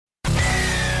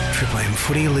Triple M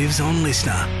footy lives on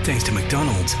listener, thanks to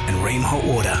McDonald's and Ream Hot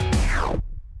Water.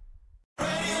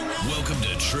 Welcome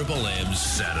to Triple M's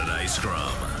Saturday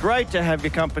Scrum. Great to have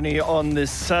your company on this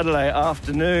Saturday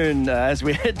afternoon as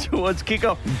we head towards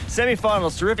kickoff.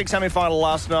 Semi-finals, terrific semi-final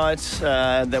last night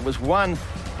that was won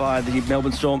by the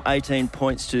Melbourne Storm, 18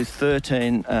 points to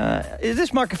 13.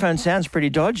 This microphone sounds pretty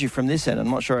dodgy from this end. I'm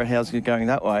not sure how it's going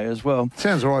that way as well.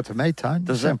 Sounds all right to me, Tone.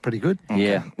 Does sound pretty good. Okay.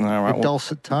 Yeah. All right.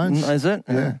 Dulcet tones. Is it?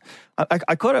 Yeah.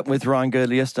 I caught up with Ryan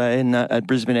Girdley yesterday at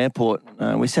Brisbane Airport.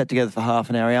 We sat together for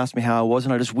half an hour. He asked me how I was,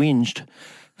 and I just whinged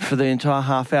for the entire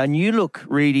half hour. And you look,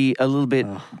 Reedy, a little bit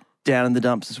down in the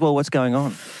dumps as well. What's going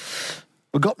on?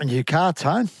 We got my new car,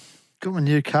 Tone. Got my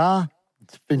new car.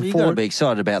 It's been You've got to be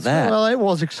excited about that. Well, it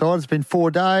was exciting. It's been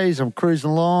 4 days. I'm cruising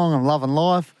along. I'm loving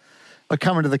life. I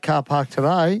come into the car park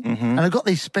today, and I've got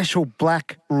these special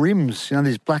black rims,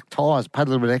 these black tyres. Paid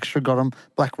a little bit extra, got them.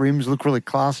 Black rims, look really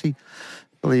classy,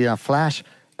 really flash.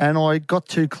 And I got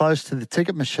too close to the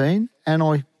ticket machine, and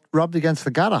I rubbed against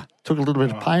the gutter. Took a little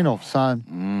bit of paint off, so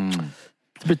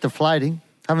it's a bit deflating.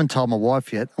 Haven't told my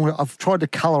wife yet. I've tried to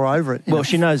colour over it. Well,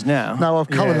 she knows now. No, I've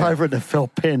coloured over it in a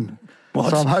felt pen.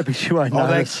 What? So I'm hoping she won't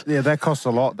notice. That costs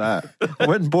a lot, that. I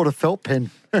went and bought a felt pen.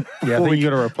 Yeah, I think you got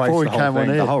to replace the whole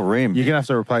thing. The whole rim. You're going to have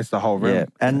to replace the whole rim. Yeah,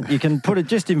 and you can put it,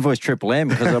 just invoice Triple M,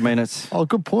 because, I mean, it's... Oh,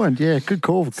 good point. Yeah, good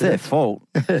call. It's their fault.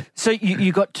 So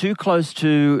you got too close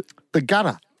to... The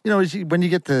gutter. When you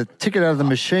get the ticket out of the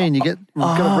machine, you've got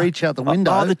to reach out the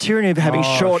window. Oh, the tyranny of having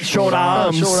short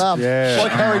arms. Short arms. Yeah.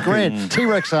 Like Harry Grant.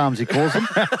 T-Rex arms, he calls them.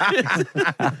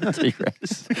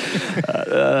 T-Rex.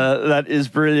 That is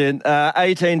brilliant.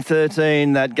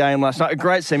 18-13, that game last night. A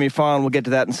great semi-final. We'll get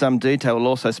to that in some detail. We'll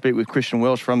also speak with Christian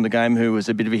Welch from the game, who was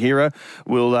a bit of a hero.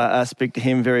 We'll speak to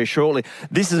him very shortly.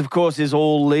 This, of course, is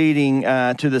all leading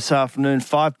to this afternoon,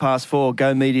 4:05,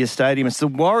 Go Media Stadium. It's the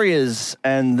Warriors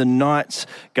and the Knights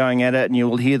going at it, and you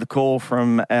will hear the call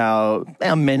from our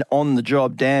men on the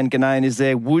job. Dan Ganane is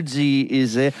there, Woodsy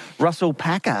is there, Russell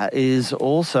Packer is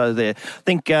also there. I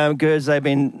think, Gerds, they've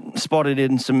been spotted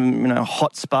in some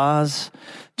hot spas.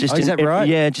 Is that right?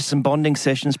 Yeah, just some bonding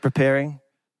sessions preparing.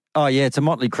 Oh, yeah, it's a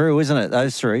motley crew, isn't it,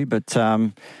 those three? But,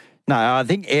 no, I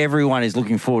think everyone is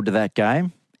looking forward to that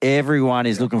game. Everyone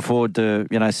is looking forward to,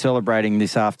 celebrating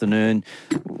this afternoon,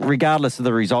 regardless of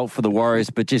the result for the Warriors,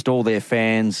 but just all their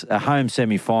fans, a home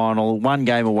semi-final, one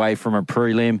game away from a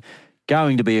prelim,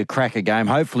 going to be a cracker game.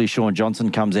 Hopefully Sean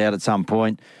Johnson comes out at some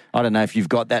point. I don't know if you've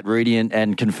got that, Rudy,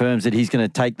 and confirms that he's going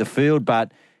to take the field,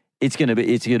 but it's going to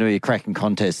be a cracking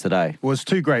contest today. Well, it's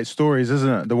two great stories, isn't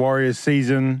it? The Warriors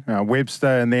season, Webster,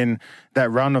 and then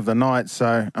that run of the Knights.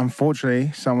 So,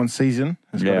 unfortunately, someone's season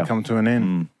has got to come to an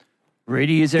end.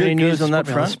 Reedy, is there any news on that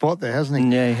front? Spot there, hasn't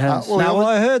he? Yeah, he has.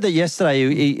 I heard that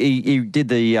yesterday he did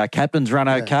the captain's run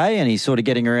okay, and he's sort of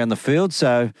getting around the field.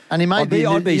 So, and he made the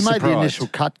surprised. initial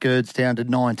cut Gerds down to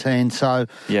 19. So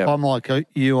I'm like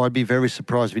you. I'd be very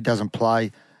surprised if he doesn't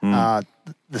play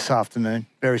this afternoon.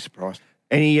 Very surprised.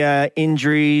 Any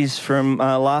injuries from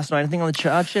last night? Anything on the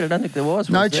charge sheet? I don't think there was.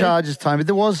 No charges, Tony.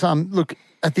 There was. Look,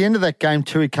 at the end of that game,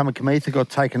 Tui Kamikamitha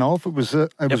got taken off. It was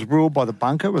ruled by the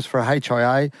bunker. It was for a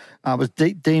HIA. It was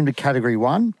deemed a Category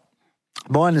 1.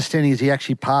 My understanding is he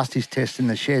actually passed his test in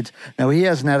the sheds. Now, he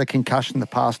hasn't had a concussion the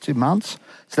past 2 months,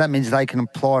 so that means they can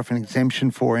apply for an exemption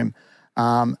for him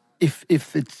if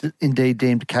it's indeed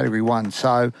deemed a Category 1.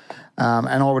 So,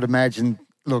 and I would imagine...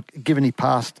 Look, given he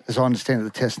passed, as I understand it,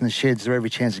 the test in the sheds, there's every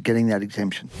chance of getting that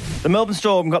exemption. The Melbourne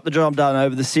Storm got the job done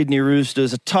over the Sydney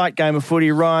Roosters. A tight game of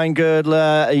footy. Ryan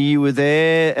Girdler, you were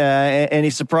there. Any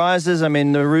surprises? I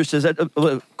mean, the Roosters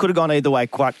could have gone either way,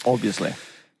 quite obviously.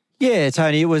 Yeah,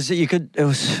 Tony, it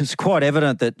was quite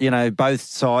evident that both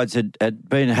sides had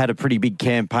a pretty big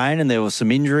campaign, and there were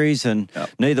some injuries, and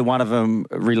neither one of them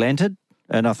relented.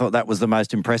 And I thought that was the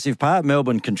most impressive part.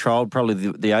 Melbourne controlled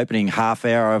probably the opening half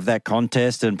hour of that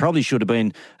contest and probably should have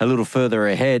been a little further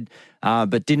ahead,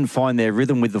 but didn't find their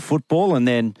rhythm with the football. And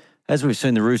then, as we've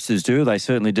seen the Roosters do, they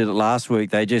certainly did it last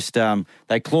week. They just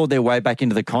they clawed their way back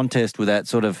into the contest with that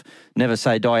sort of never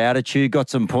say die attitude, got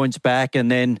some points back, and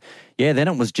then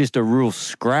it was just a real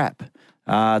scrap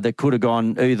that could have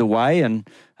gone either way. And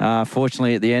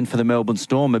fortunately, at the end for the Melbourne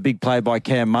Storm, a big play by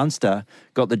Cam Munster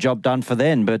got the job done for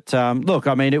them. But look,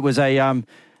 I mean, it was a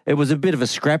bit of a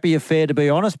scrappy affair, to be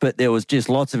honest, but there was just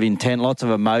lots of intent, lots of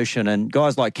emotion. And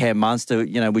guys like Cam Munster,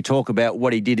 we talk about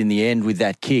what he did in the end with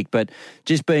that kick, but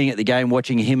just being at the game,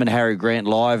 watching him and Harry Grant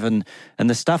live and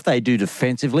the stuff they do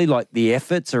defensively, like the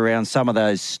efforts around some of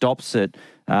those stops that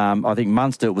I think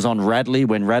Munster was on Radley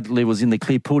when Radley was in the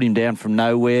clear, pulled him down from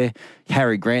nowhere.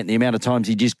 Harry Grant, the amount of times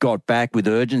he just got back with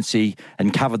urgency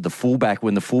and covered the fullback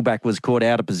when the fullback was caught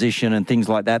out of position and things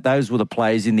like that. Those were the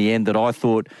plays in the end that I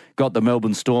thought got the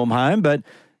Melbourne Storm home. But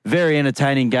very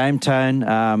entertaining game, Tone.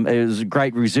 It was a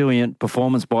great, resilient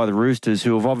performance by the Roosters,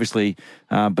 who have obviously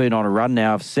been on a run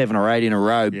now of 7 or 8 in a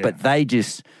row, but they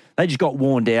just got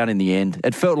worn down in the end.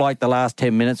 It felt like the last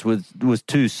 10 minutes was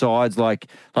two sides, like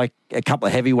a couple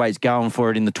of heavyweights going for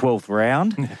it in the 12th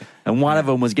round, and one of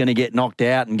them was going to get knocked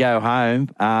out and go home,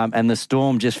 and the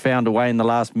Storm just found a way in the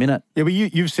last minute. Yeah, but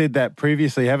you've said that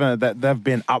previously, haven't it? That they've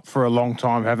been up for a long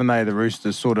time, haven't they? The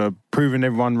Roosters sort of proving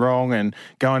everyone wrong and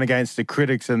going against the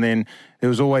critics, and then there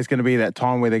was always going to be that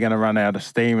time where they're going to run out of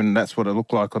steam, and that's what it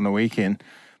looked like on the weekend.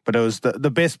 But it was the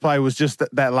best play was just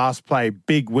that last play,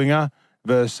 big winger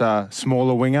versus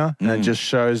smaller winger, and it just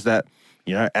shows that,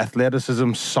 you know,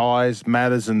 athleticism, size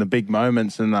matters in the big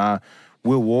moments. And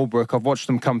Will Warbrick, I've watched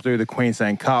him come through the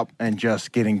Queensland Cup and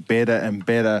just getting better and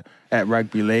better at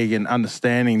rugby league and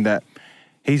understanding that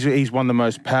he's one of the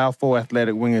most powerful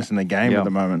athletic wingers in the game at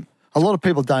the moment. A lot of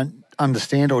people don't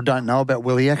understand or don't know about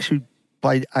Will. He actually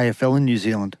played AFL in New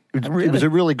Zealand. He was a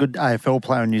really good AFL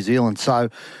player in New Zealand. So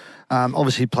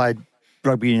obviously played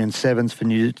rugby union sevens for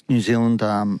New Zealand,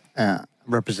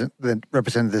 represented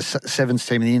the sevens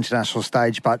team in the international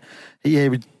stage, but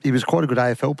he was quite a good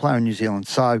AFL player in New Zealand.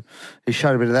 So he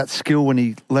showed a bit of that skill when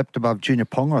he leapt above Junior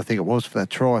Ponga, I think it was, for that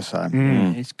try. So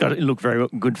he's got to look very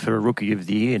good for a Rookie of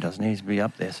the Year, doesn't he? He's be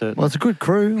up there, certainly. Well, it's a good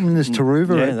crew. I mean, there's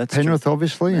Taruva, Penrith,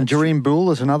 obviously, and Jareem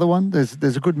Bull is another one.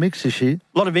 There's a good mix this year.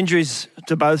 A lot of injuries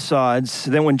to both sides.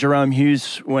 Then when Jerome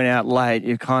Hughes went out late,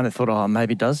 you kind of thought, oh,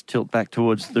 maybe it does tilt back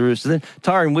towards the Roosters. Then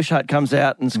Tyrone Wishart comes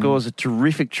out and scores a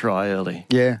terrific try early.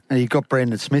 Yeah, and he got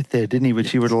Brandon Smith there, didn't he,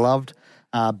 which he would have loved.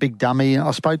 Big dummy.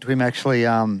 I spoke to him actually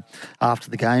after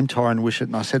the game, Tyrone Wishart,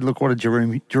 and I said, look, what did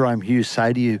Jerome Hughes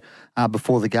say to you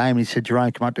before the game? And he said,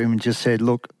 Jerome came up to him and just said,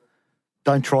 look,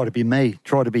 don't try to be me,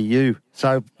 try to be you.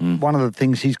 So one of the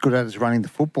things he's good at is running the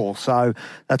football. So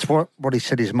that's what he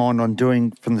set his mind on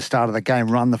doing from the start of the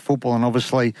game, run the football, and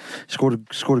obviously scored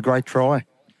a great try.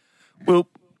 Well,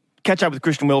 catch up with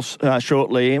Christian Welch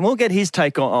shortly, and we'll get his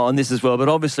take on this as well. But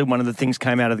obviously, one of the things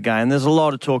came out of the game. There's a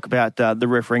lot of talk about the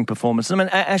refereeing performance. I mean,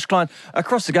 Ash Klein,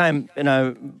 across the game, you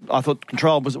know, I thought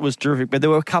control was terrific, but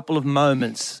there were a couple of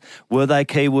moments. Were they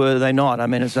key? Were they not? I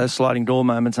mean, it's those sliding door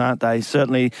moments, aren't they?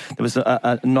 Certainly, there was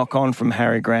a knock on from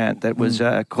Harry Grant that was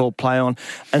called play on,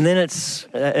 and then it's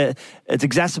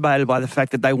exacerbated by the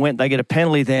fact that they get a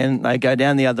penalty, then they go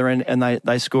down the other end and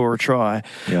they score a try.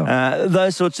 Yeah.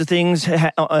 Those sorts of things.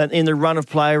 In the run of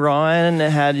play, Ryan,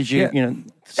 how did you,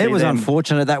 see it was them?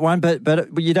 Unfortunate, that one, but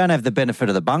you don't have the benefit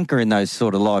of the bunker in those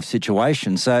sort of live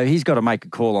situations. So he's got to make a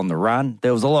call on the run.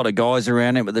 There was a lot of guys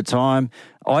around him at the time.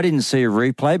 I didn't see a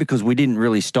replay because we didn't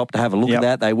really stop to have a look at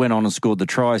that. They went on and scored the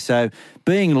try. So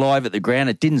being live at the ground,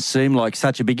 it didn't seem like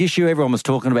such a big issue. Everyone was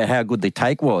talking about how good the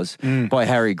take was by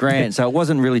Harry Grant. So it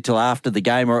wasn't really till after the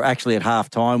game, or actually at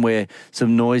half-time, where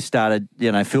some noise started,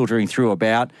 filtering through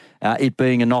about it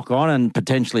being a knock-on and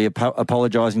potentially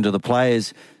apologising to the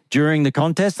players during the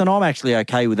contest. And I'm actually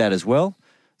okay with that as well.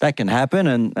 That can happen.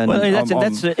 And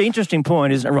that's an interesting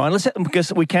point, isn't it, Ryan?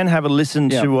 Because we can have a listen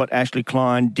to what Ashley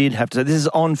Klein did have to say. This is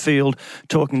on field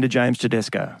talking to James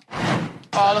Tedesco.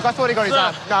 Oh, look, I thought he got his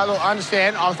arm. No, look, I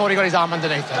understand. I thought he got his arm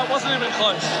underneath it. That wasn't even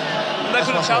close. They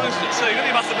could have challenged it, so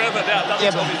you must have read that out. That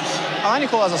was obvious. I only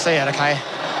call as I see it, okay?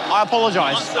 I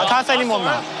apologise. I can't say any more than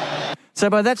that. So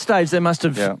by that stage, they must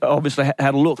have obviously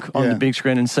had a look on the big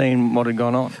screen and seen what had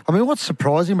gone on. I mean, what's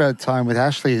surprising about the time with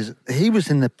Ashley is he was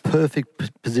in the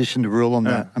perfect position to rule on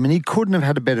that. I mean, he couldn't have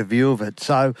had a better view of it.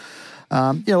 So,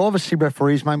 obviously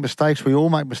referees make mistakes. We all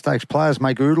make mistakes. Players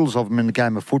make oodles of them in the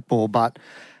game of football. But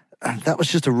that was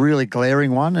just a really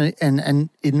glaring one. And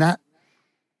in that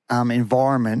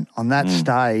environment, on that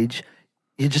stage,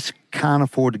 you just can't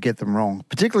afford to get them wrong,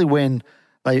 particularly when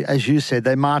they, as you said,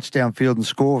 they march downfield and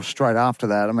score straight after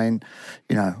that. I mean,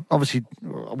 obviously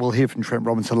we'll hear from Trent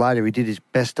Robinson later. He did his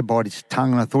best to bite his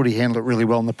tongue, and I thought he handled it really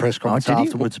well in the press conference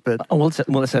afterwards. But let's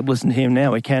listen to him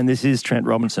now. We can. This is Trent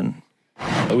Robinson.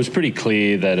 It was pretty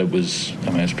clear that it was.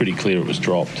 I mean, it's pretty clear it was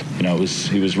dropped.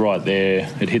 He was right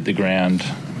there. It hit the ground.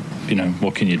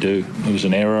 What can you do? It was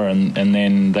an error, and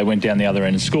then they went down the other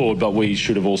end and scored. But we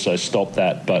should have also stopped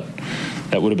that. But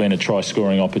that would have been a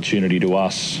try-scoring opportunity to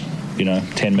us.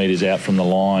 10 metres out from the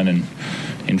line, and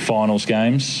in finals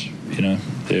games,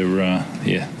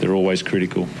 they're always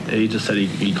critical. He just said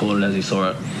he called it as he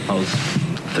saw it. I was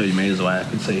 30 metres away, I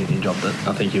could see he dropped it.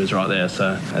 I think he was right there,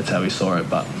 so that's how we saw it,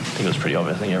 but I think it was pretty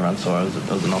obvious. I think everyone saw it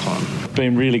was a knock-on.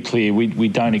 Been really clear, we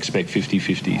don't expect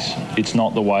 50-50s. It's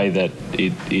not the way that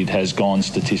it has gone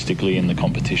statistically in the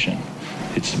competition.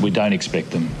 We don't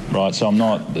expect them, right? So I'm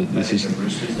not...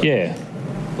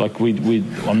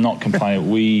 I'm not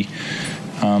complaining.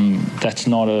 That's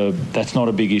not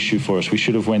a big issue for us. We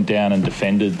should have went down and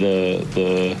defended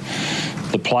the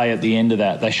play at the end of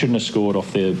that. They shouldn't have scored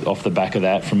off the back of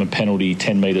that from a penalty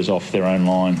 10 metres off their own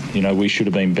line. We should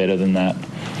have been better than that.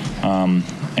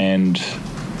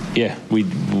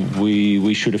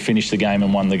 We should have finished the game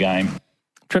and won the game.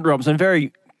 Trent Robinson,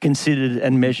 very considered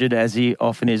and measured as he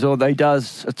often is, although he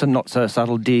does, it's a not so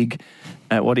subtle dig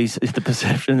at what is the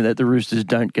perception that the Roosters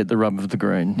don't get the rub of the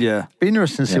green. Yeah. Be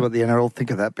interesting to see what the NRL think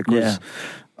of that, because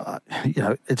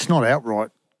it's not outright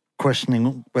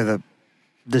questioning whether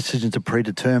decisions are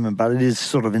predetermined, but it is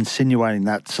sort of insinuating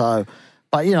that. So,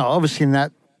 but obviously in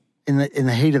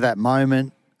the heat of that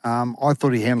moment, I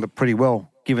thought he handled it pretty well,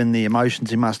 given the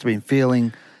emotions he must have been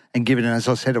feeling, and given, as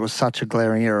I said, it was such a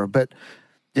glaring error. But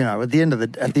at the end of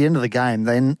the game,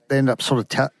 they end up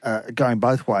sort of going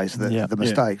both ways. The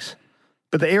mistakes.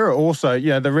 But the error also,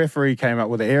 the referee came up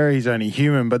with the error. He's only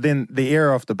human. But then the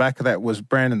error off the back of that was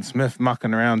Brandon Smith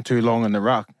mucking around too long in the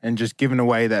ruck and just giving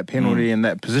away that penalty in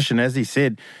that position. As he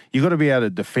said, you got to be able to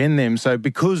defend them. So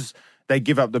because they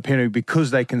give up the penalty,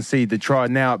 because they concede the try,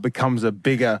 now it becomes a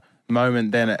bigger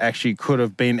moment than it actually could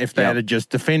have been if they had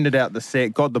just defended out the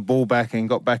set, got the ball back and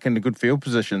got back into good field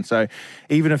position. So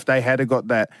even if they had got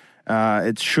that,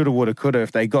 it shoulda, woulda, coulda.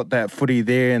 If they got that footy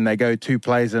there and they go 2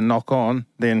 plays and knock on,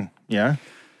 then it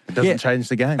doesn't change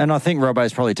the game. And I think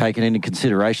Robbo's probably taken into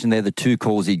consideration there the 2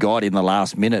 calls he got in the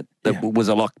last minute that was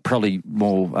a lot probably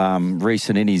more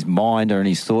recent in his mind or in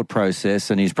his thought process,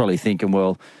 and he's probably thinking,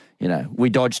 well, we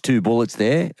dodged 2 bullets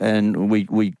there, and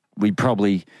we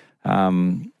probably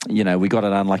we got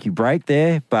an unlucky break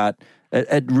there, but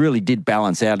it really did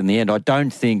balance out in the end. I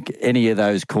don't think any of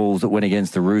those calls that went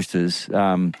against the Roosters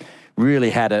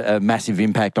really had a massive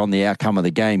impact on the outcome of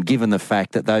the game, given the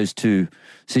fact that those 2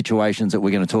 situations that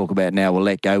we're going to talk about now were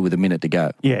let go with a minute to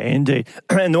go. Yeah, indeed.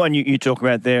 And the one you talk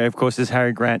about there, of course, is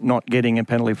Harry Grant not getting a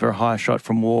penalty for a high shot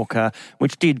from Walker,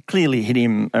 which did clearly hit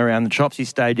him around the chops. He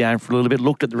stayed down for a little bit,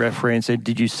 looked at the referee and said,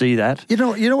 "Did you see that?" You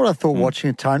know what I thought watching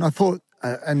it, Tone? I thought,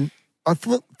 I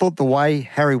thought the way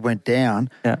Harry went down,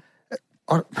 it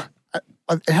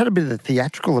had a bit of the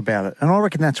theatrical about it, and I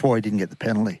reckon that's why he didn't get the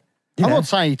penalty. I'm not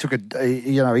saying he took it,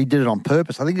 he did it on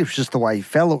purpose. I think it was just the way he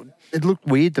fell. It looked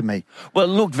weird to me. Well, it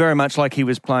looked very much like he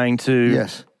was playing to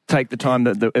take the time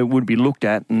that it would be looked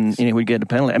at and he would get a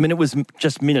penalty. I mean, it was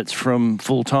just minutes from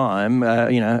full time,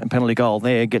 a penalty goal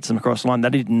there gets them across the line. They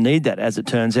didn't need that, as it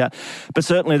turns out. But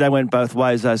certainly they went both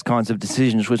ways, those kinds of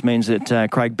decisions, which means that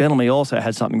Craig Bellamy also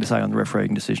had something to say on the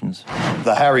refereeing decisions.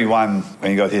 The Harry one,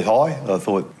 when he got hit high, I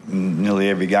thought nearly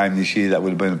every game this year that would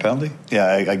have been a penalty.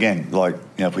 Yeah, again,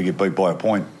 if we get beat by a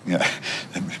point,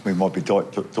 we might be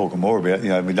talking more about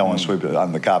it. We don't want to sweep it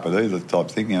under the carpet either,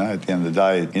 type thing. At the end of the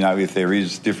day, if there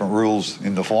is different rules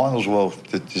in the finals, well,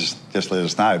 just let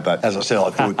us know. But as I said, I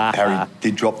thought Harry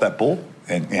did drop that ball,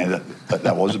 and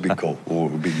that was a big call or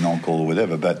a big non-call or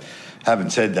whatever. But having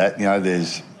said that,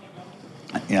 there's,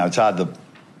 it's hard to,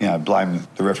 blame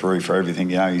the referee for everything.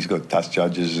 He's got touch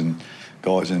judges and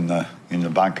guys in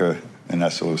the bunker and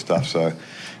that sort of stuff. So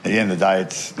at the end of the day,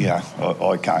 it's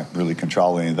I can't really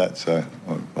control any of that. So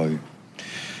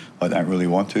I don't really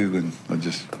want to, and I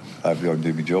just hope I can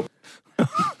do my job.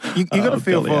 You got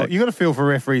to feel for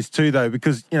referees too, though,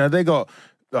 because they got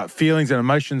feelings and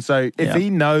emotions. So if he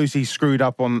knows he's screwed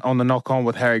up on the knock on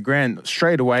with Harry Grant,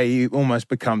 straight away he almost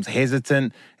becomes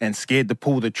hesitant and scared to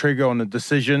pull the trigger on a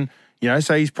decision.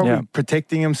 So he's probably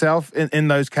protecting himself in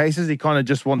those cases. He kind of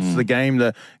just wants the game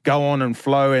to go on and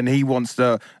flow, and he wants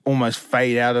to almost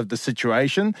fade out of the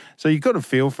situation. So you've got to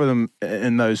feel for them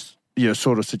in those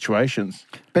sort of situations.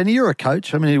 Benny, you're a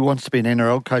coach. I mean, he wants to be an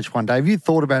NRL coach one day. Have you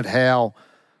thought about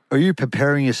are you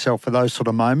preparing yourself for those sort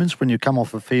of moments when you come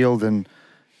off a field and,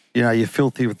 you're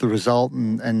filthy with the result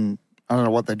and I don't know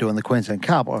what they do in the Queensland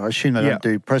Cup. I assume they don't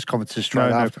do press conferences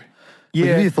straight after.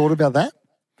 Yeah. Have you thought about that?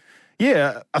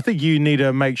 Yeah, I think you need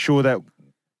to make sure that,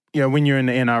 when you're in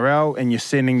the NRL and you're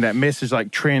sending that message,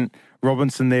 like Trent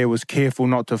Robinson there was careful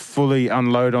not to fully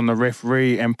unload on the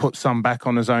referee and put some back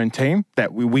on his own team,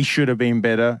 that we should have been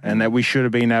better and that we should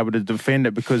have been able to defend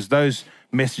it, because those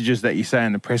messages that you say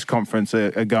in the press conference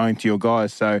are going to your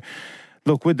guys. So,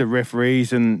 look, with the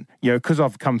referees and, because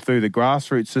I've come through the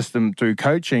grassroots system through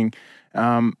coaching,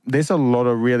 there's a lot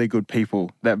of really good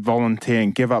people that volunteer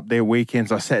and give up their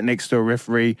weekends. I sat next to a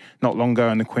referee not long ago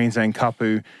in the Queensland Cup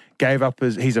who gave up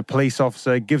he's a police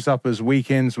officer, gives up his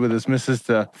weekends with his missus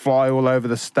to fly all over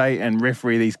the state and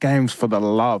referee these games for the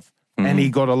love. And he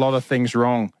got a lot of things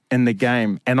wrong in the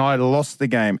game. And I lost the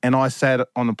game. And I sat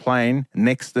on a plane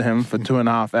next to him for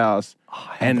 2.5 hours.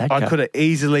 And I could have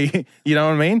easily, you know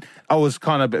what I mean? I was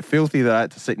kind of a bit filthy that I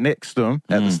had to sit next to him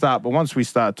at the start. But once we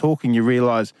start talking, you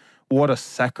realise what a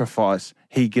sacrifice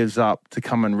he gives up to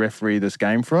come and referee this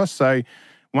game for us. So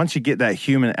once you get that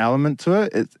human element to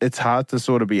it, it's hard to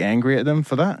sort of be angry at them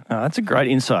for that. Oh, that's a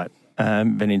great insight,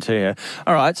 Benitez.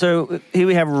 All right, so here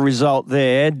we have a result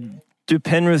there. Do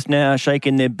Penrith now shake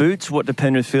in their boots? What do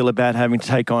Penrith feel about having to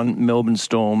take on Melbourne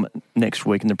Storm next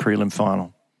week in the prelim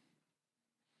final?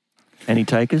 Any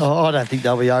takers? Oh, I don't think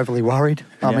they'll be overly worried.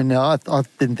 I mean, I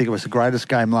didn't think it was the greatest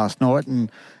game last night,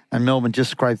 and Melbourne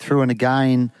just scraped through. And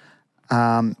again,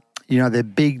 they're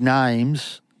big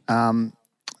names.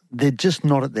 They're just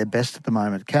not at their best at the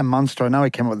moment. Cam Munster, I know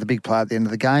he came up with a big play at the end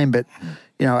of the game, but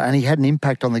and he had an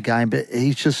impact on the game, but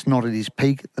he's just not at his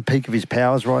peak, the peak of his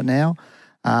powers right now.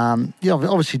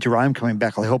 Obviously Jerome coming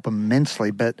back will help him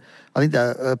immensely, but I think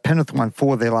the Penrith won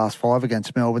 4 of their last 5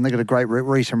 against Melbourne. They've got a great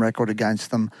recent record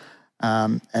against them.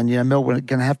 Melbourne are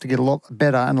going to have to get a lot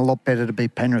better and a lot better to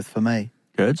beat Penrith for me.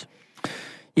 Good.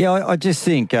 Yeah, I just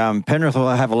think Penrith will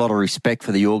have a lot of respect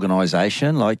for the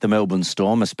organisation, like the Melbourne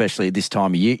Storm, especially at this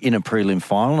time of year, in a prelim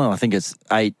final. And I think it's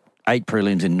eight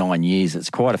prelims in 9 years. It's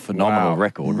quite a phenomenal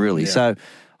record, really. Yeah. So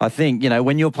I think,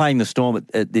 when you're playing the Storm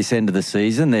at this end of the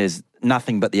season, there's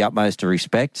nothing but the utmost of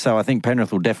respect. So I think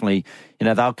Penrith will definitely,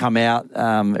 they'll come out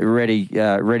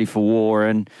ready for war.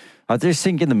 And I just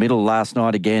think in the middle last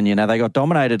night again, they got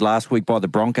dominated last week by the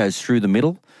Broncos through the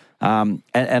middle. And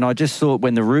I just thought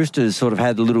when the Roosters sort of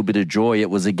had a little bit of joy, it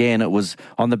was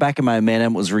on the back of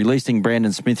momentum, it was releasing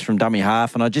Brandon Smith from dummy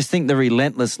half. And I just think the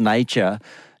relentless nature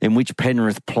in which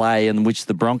Penrith play and which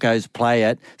the Broncos play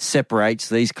at separates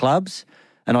these clubs.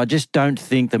 And I just don't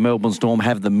think the Melbourne Storm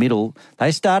have the middle.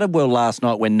 They started well last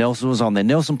night when Nelson was on there.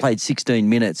 Nelson played 16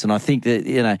 minutes, and I think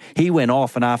that, he went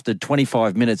off, and after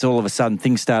 25 minutes, all of a sudden,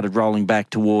 things started rolling back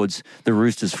towards the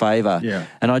Roosters' favour. Yeah.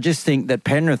 And I just think that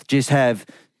Penrith just have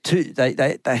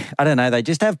they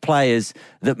just have players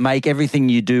that make everything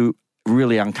you do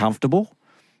really uncomfortable.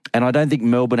 And I don't think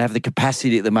Melbourne have the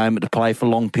capacity at the moment to play for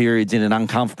long periods in an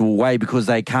uncomfortable way because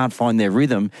they can't find their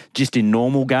rhythm just in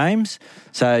normal games.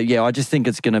 So, I just think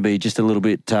it's going to be just a little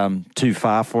bit too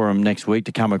far for them next week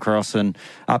to come across and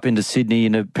up into Sydney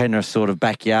in a Penrith sort of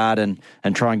backyard and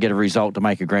try and get a result to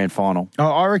make a grand final.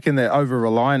 I reckon they're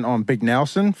over-reliant on Big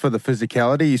Nelson for the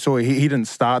physicality. You saw he didn't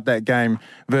start that game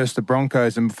versus the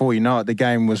Broncos, and before you know it, the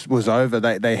game was over.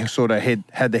 They sort of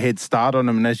had the head start on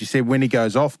him, and as you said, when he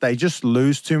goes off, they just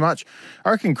lose too much.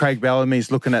 I reckon Craig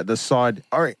Bellamy's looking at the side.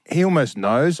 He almost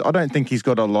knows. I don't think he's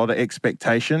got a lot of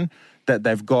expectation that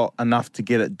they've got enough to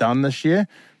get it done this year.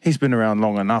 He's been around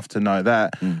long enough to know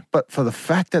that. But for the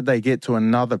fact that they get to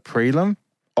another prelim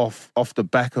off the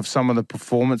back of some of the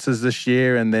performances this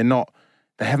year, and they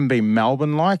haven't been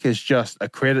Melbourne-like, is just a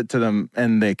credit to them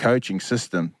and their coaching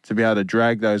system to be able to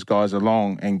drag those guys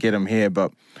along and get them here.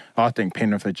 But I think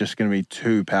Penrith are just going to be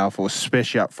too powerful,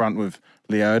 especially up front with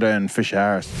Leota and Fisher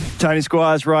Harris. Tony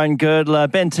Squires, Ryan Girdler,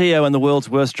 Ben Teo, and the world's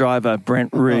worst driver,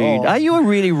 Brent Reid. Are you a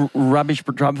really rubbish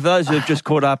driver? For those who have just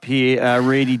caught up here,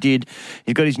 Reid,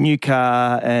 he's got his new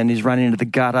car and he's running into the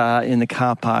gutter in the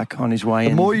car park on his way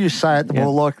in. The more you say it, the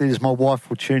more likely it is my wife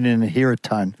will tune in and hear it,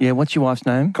 Tone. Yeah, what's your wife's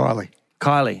name?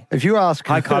 Kylie. If you ask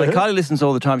her... Hi, Kylie. Kylie listens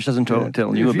all the time. She doesn't tell you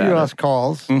about it. If you ask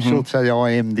Kyle's, she'll tell you I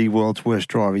am the world's worst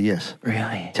driver, yes.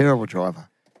 Really? Terrible driver.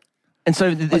 And so...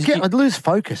 I'd lose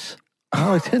focus.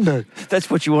 Oh, I tend to. That's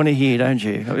what you want to hear, don't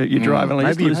you? You're driving.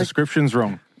 Maybe your description's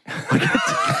wrong.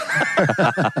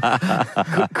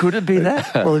 Could it be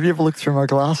that? Well, have you ever looked through my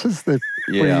glasses? They're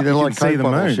like see the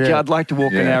moon. Yeah, I'd like to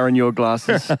walk an hour in your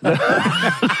glasses. The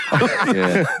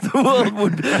world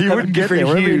would. You wouldn't get there.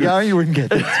 Wherever you go, you wouldn't get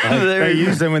there. They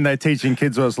use them when they're teaching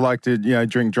kids what it's like to,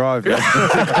 drink drive.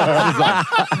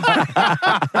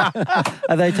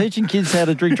 Are they teaching kids how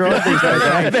to drink drive these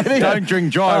days? Don't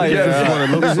drink drive.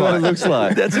 That's what it looks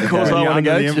like. That's a course I want to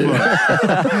go to.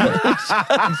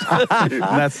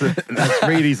 That's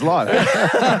Reedy's life.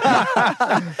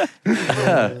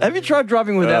 Have you tried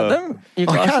driving without them?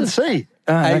 I can't see.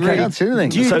 Hey, I can't see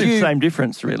anything. Same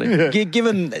difference, really.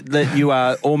 Given that you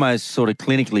are almost sort of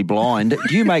clinically blind,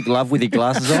 do you make love with your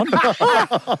glasses on?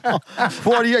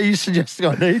 What are you suggesting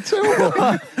I need to?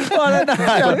 I don't know.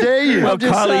 How dare you? Well,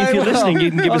 Kylie, if you're listening, you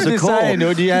can give us a call.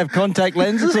 Or do you have contact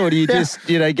lenses, or do you just,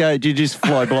 do you just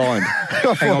fly blind?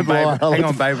 Hang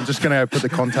on, babe. I'm just going to put the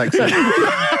contacts in.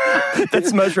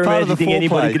 That's the most romantic thing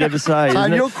anybody could ever say.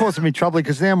 And you're causing me trouble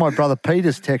because now my brother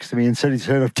Peter's texted me and said he's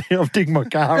heard of digging my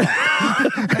car up.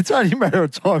 It's only a matter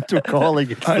of time to a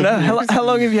colleague. I know. How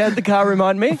long have you had the car,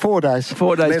 remind me? 4 days.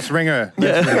 4 days. Let's ring her.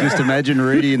 Yeah. Just imagine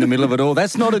Rudy in the middle of it all.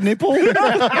 That's not a nipple.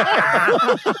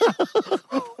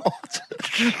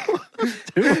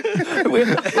 We're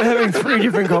having 3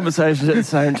 different conversations at the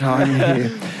same time here.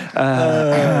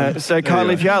 So,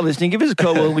 Kylie, if you are listening, give us a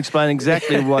call. We'll explain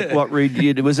exactly what Reed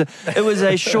did. It was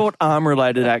a short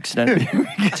arm-related accident.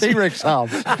 T-Rex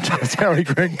arms. That's how he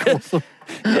calls them.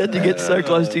 He had to get so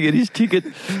close to get his ticket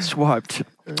swiped.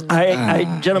 Hey,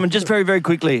 gentlemen, just very, very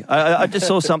quickly. I just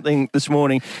saw something this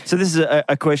morning. So this is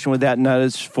a question without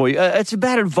notice for you. It's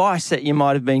about advice that you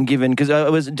might have been given, because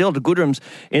it was Delta Goodrum's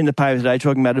in the paper today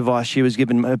talking about advice she was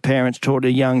given. Her parents taught her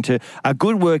young to a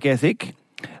good work ethic,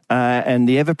 and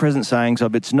the ever-present sayings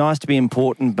of it's nice to be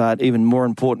important, but even more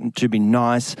important to be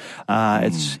nice.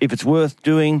 If it's worth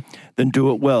doing, then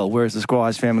do it well. Whereas the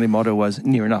Squire's family motto was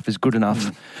near enough is good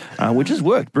enough, which has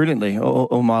worked brilliantly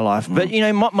all my life. But,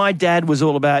 my dad was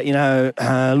all about,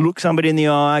 look somebody in the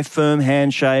eye, firm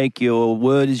handshake, your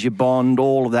word is your bond,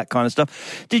 all of that kind of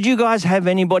stuff. Did you guys have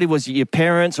anybody, was it your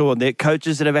parents or their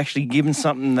coaches that have actually given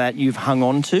something that you've hung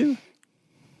on to?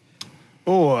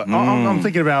 I'm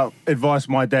thinking about advice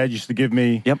my dad used to give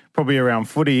me probably around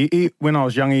footy. When I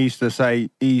was young, he used to say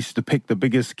he used to pick the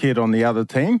biggest kid on the other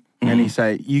team, and he'd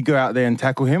say, you go out there and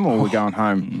tackle him or we're going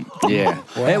home. Yeah.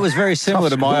 Wow. It was very similar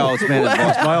to my old man's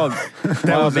advice.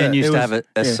 My old man used to have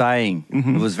a saying.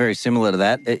 It was very similar to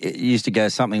that. It used to go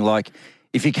something like,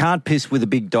 if you can't piss with the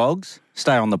big dogs,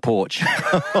 stay on the porch.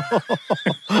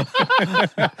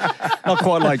 Not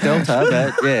quite like Delta,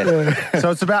 but yeah.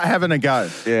 So it's about having a go.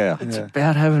 Yeah. It's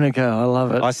about having a go. I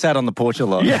love it. I sat on the porch a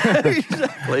lot. Yeah,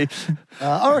 exactly.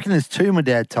 I reckon there's 2 my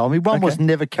dad told me. One was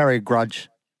never carry a grudge.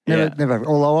 Never.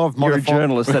 Although I've modified. You're a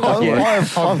journalist. That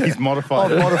doesn't He's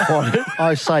modified. I've modified it.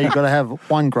 I say you've got to have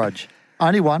one grudge.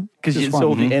 Only one. Because it's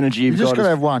all the energy you've got. You just got to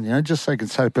have one, just so you can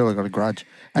say to people I've got a grudge.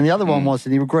 And the other one was,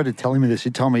 and he regretted telling me this, he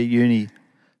told me at uni,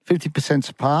 50%'s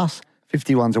a pass,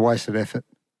 51's a wasted effort.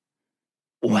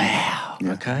 Wow.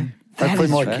 Yeah. Okay. Hopefully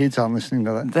my kids aren't listening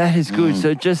to that. That is good.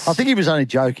 So just... I think he was only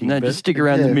joking. No, just stick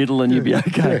around the middle and you'll be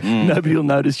okay. Nobody will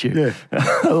notice you. Yeah.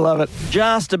 I love it.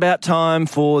 Just about time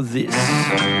for this.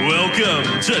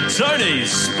 Welcome to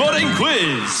Tony's Spotting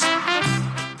Quiz.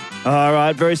 All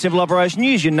right, very simple operation.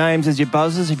 Use your names as your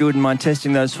buzzers. If you wouldn't mind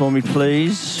testing those for me,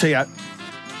 please. Tia.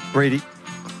 Reedy.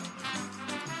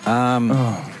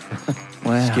 Wow.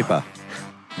 Skipper.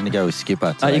 I'm going to go with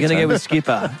Skipper. You're going to go with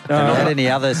Skipper. Have you had any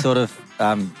other sort of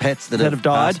pets that have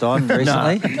died? Passed on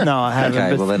recently? No, I haven't.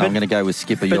 Okay, well then I'm going to go with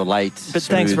Skipper, your late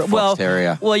smooth fox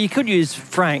terrier. Well, you could use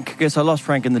Frank. I guess I lost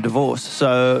Frank in the divorce.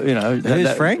 So,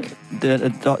 Who's Frank?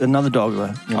 Another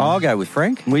dog. I'll go with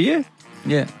Frank. Will you?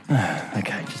 Yeah.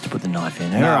 Okay, just to put the knife in.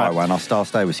 No, I won't. I'll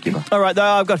stay with Skipper. All right, though,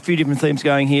 I've got a few different themes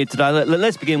going here today.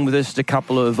 Let's begin with just a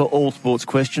couple of all-sports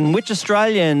questions. Which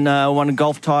Australian won a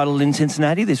golf title in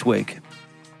Cincinnati this week?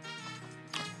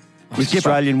 Which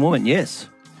Australian woman, yes.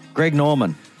 Greg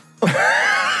Norman.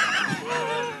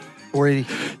 Reedy.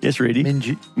 Yes, Reedy.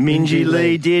 Minjee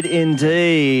Lee did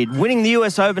indeed. Winning the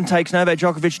US Open takes Novak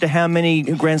Djokovic to how many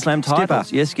Grand Slam titles?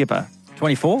 Skipper. Yes, Skipper.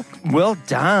 24. Well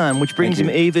done, which brings him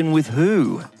even with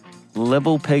who?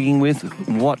 Level pegging with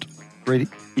what? Reedy.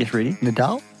 Yes, Reedy.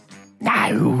 Nadal?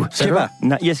 No. Skipper.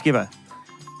 No, yes, Skipper.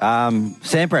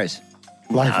 Sampras.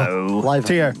 Laver.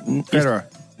 Tia. Federer.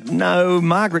 No,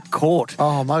 Margaret Court.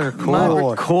 Oh, Margaret Court.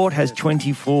 Margaret Court has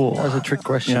 24. That was a trick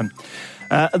question.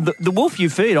 The Wolf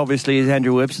You Feed, obviously, is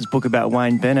Andrew Webster's book about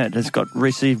Wayne Bennett, has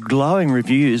received glowing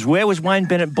reviews. Where was Wayne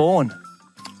Bennett born?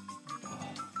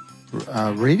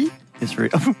 Reedy? Yes,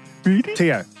 Reedy.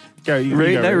 Tia. Go.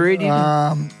 Reedy.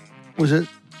 Was it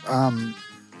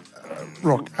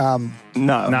Rock?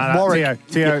 No. Warwick.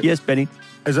 Tia. Yes, Benny.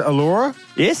 Is it Allura?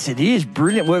 Yes, it is.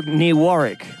 Brilliant work near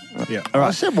Warwick. Yeah. All right.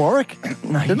 I said Warwick.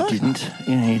 No, he didn't.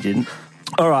 Yeah, he didn't.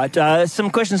 All right, some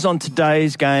questions on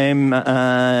today's game.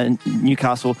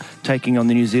 Newcastle taking on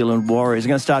the New Zealand Warriors. I'm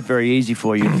going to start very easy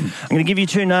for you. I'm going to give you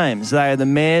 2 names. They are the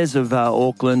mayors of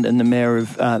Auckland and the mayor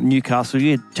of Newcastle.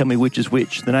 You tell me which is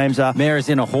which. The names are... Mayor as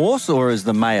in a horse or as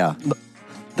the mayor?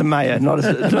 The mayor, not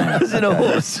as in a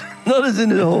horse. Not as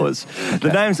in a horse.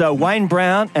 The names are Wayne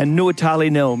Brown and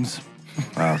Nuatali Nelms.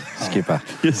 Skipper.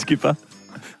 Yes, Skipper.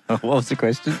 What was the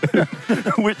question?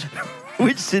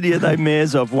 Which city are they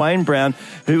mayors of? Wayne Brown,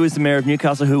 who was the mayor of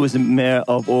Newcastle, who was the mayor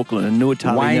of Auckland, and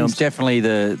Nuatali Wayne's Nelms. definitely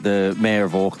the mayor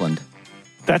of Auckland.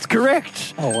 That's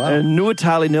correct. Oh, wow. And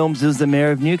Nuatali Nelms is the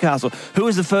mayor of Newcastle. Who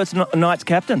was the first Knights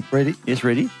captain? Ready? Yes,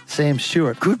 ready. Sam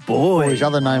Stewart. Good boy. Or his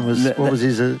other name was, what was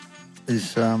his a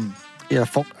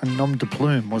nom de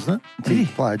plume, wasn't it? Did he?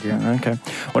 Played, yeah. Okay.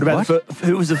 What about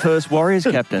who was the first Warriors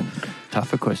captain?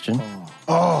 Tougher question.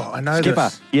 Oh, I know Skipper.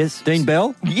 this. Yes. Dean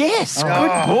Bell? Yes,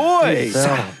 good boy.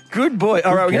 Good boy.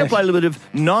 All right, we're going to play a little bit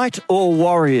of Knight or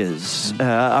Warriors.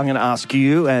 I'm going to ask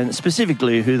you, and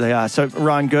specifically who they are. So,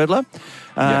 Ryan Girdler,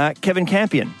 Kevin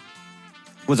Campion.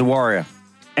 Was a Warrior.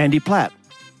 Andy Platt.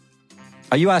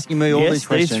 Are you asking me all these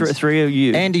questions? Yes, these three are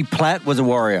you. Andy Platt was a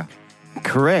Warrior.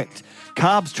 Correct.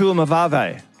 Carbs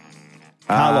Tuamavave.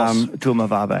 Carlos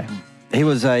Tuamavave. He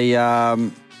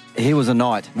was a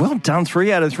Knight. Well done,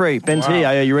 3 out of 3. Ben T,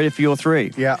 are you ready for your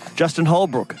 3? Yeah. Justin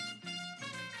Holbrook.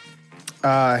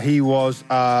 He was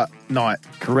a Knight.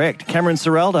 Correct. Cameron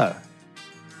Serraldo.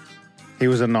 He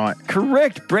was a Knight.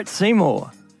 Correct. Brett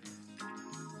Seymour.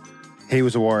 He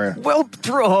was a Warrior. Well,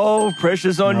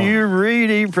 pressure's on you,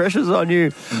 Reedy. Pressure's on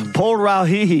you. Paul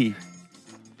Rauhihi.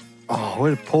 Oh,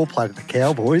 where did Paul play with the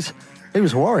Cowboys? He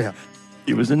was a Warrior.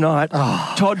 He was a Knight.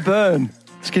 Todd Byrne.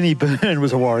 Skinny Byrne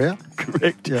was a Warrior.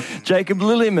 Correct. Yep. Jacob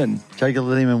Lilliman. Jacob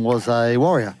Lilliman was a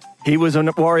Warrior. He was a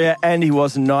Warrior and he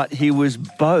was a Knight. He was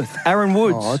both. Aaron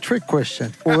Woods. Oh, a trick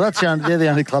question. Well, they're the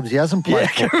only clubs he hasn't played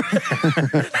for.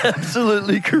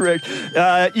 Absolutely correct.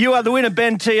 You are the winner,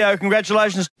 Ben Teo.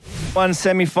 Congratulations. One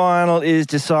semi-final is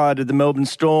decided. The Melbourne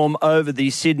Storm over the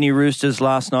Sydney Roosters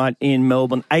last night in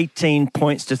Melbourne. 18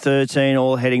 points to 13,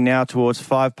 all heading now towards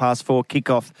 4:05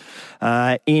 kickoff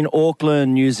in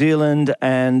Auckland, New Zealand,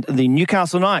 and the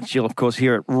Newcastle Knights. You'll, of course,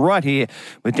 hear it right here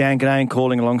with Dan Ganane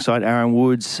calling alongside Aaron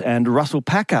Woods and Russell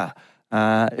Packer,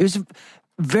 who's a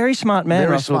very smart man,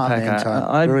 Very Russell smart Packer. man, Tony.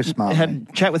 I Very smart had man.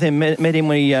 a chat with him, met him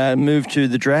when he moved to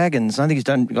the Dragons. I think he's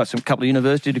got some couple of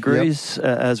university degrees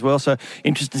as well. So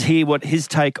interested to hear what his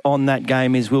take on that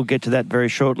game is. We'll get to that very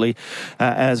shortly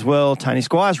as well. Tony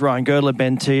Squires, Ryan Girdler,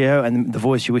 Ben Teo, and the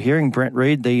voice you were hearing, Brent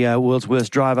Reid, the world's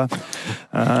worst driver,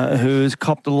 who's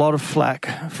copped a lot of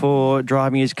flack for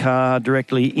driving his car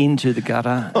directly into the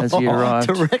gutter as he arrived.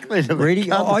 Directly into the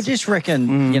Reedy, I just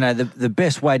reckon, the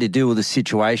best way to deal with the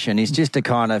situation is just to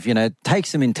kind of, take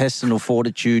some intestinal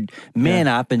fortitude, man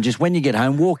up, and just when you get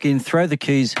home, walk in, throw the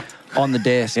keys on the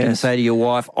desk and say to your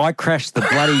wife, I crashed the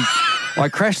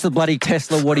bloody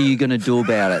Tesla, what are you going to do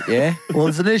about it, yeah? Well,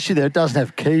 there's an issue there. It doesn't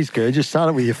have keys, Gerg. Just start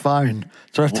it with your phone.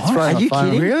 So I have to throw Are my you phone.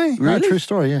 kidding? Really? No, Really? true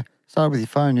story, yeah. Start it with your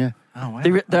phone, yeah. Oh, wow.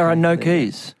 There are no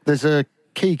keys. There's a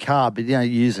key card, but you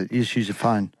don't use it. You just use your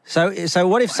phone. So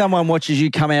what if someone watches you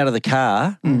come out of the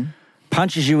car,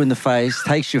 punches you in the face,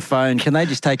 takes your phone, can they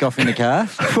just take off in the car?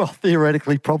 Well,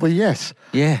 theoretically, probably yes.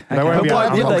 Yeah. They won't be But why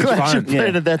able to did unlock they his Glad you phone.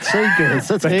 planted that seed, Gerg.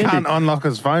 That's They handy. can't unlock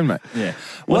his phone, mate. Yeah.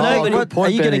 Well, Well, no, good but point,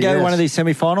 are you going to Benny, go yes. one of these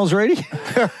semi-finals, Reedy?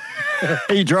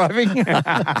 Are you driving?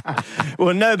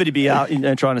 Well, nobody be out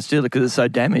trying to steal it because it's so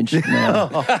damaged now.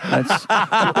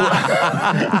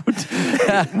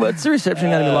 What's the reception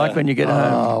going to be like when you get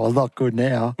home? Oh, well, not good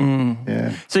now.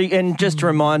 Yeah. So, and just a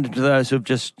reminder to those who have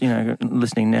just,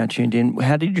 listening now, tuned in,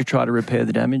 how did you try to repair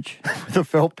the damage? With a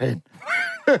felt pen.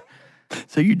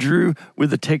 So you drew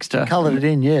with a texter. Coloured it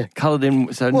in, yeah. Coloured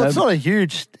in. So Well, it's not a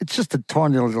huge. It's just a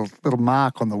tiny little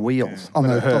mark on the wheels, on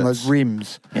the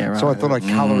rims. Yeah, right. So I thought I'd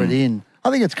colour it in. I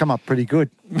think it's come up pretty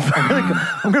good.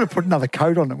 I'm going to put another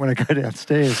coat on it when I go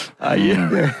downstairs. Are you?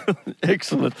 Yeah.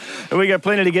 Excellent. And we got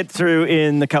plenty to get through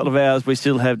in the couple of hours we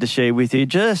still have to share with you.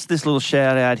 Just this little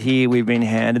shout out here we've been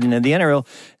handed. And the NRL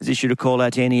has issued a call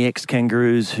out to any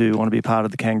ex-Kangaroos who want to be part of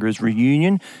the Kangaroos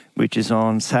reunion, which is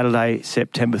on Saturday,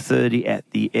 September 30 at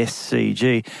the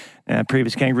SCG.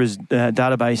 Previous Kangaroos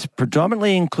database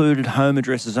predominantly included home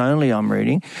addresses only, I'm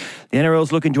reading. The NRL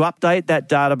is looking to update that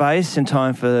database in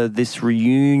time for this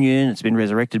reunion. It's been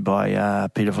resurrected by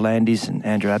Peter V'landys and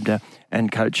Andrew Abda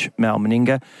and coach Mal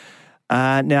Meninga.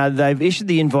 Now, they've issued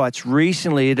the invites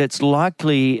recently, and it's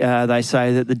likely, they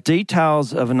say, that the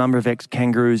details of a number of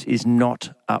ex-Kangaroos is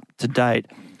not up to date.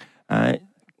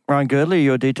 Ryan Girdler, are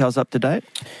your details up to date?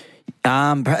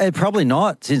 Probably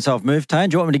not, since I've moved, Tone.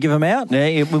 Do you want me to give them out? Yeah,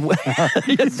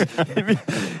 yes,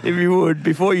 if you would,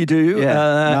 before you do. No,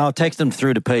 I'll text them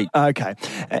through to Pete. Okay.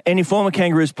 Any former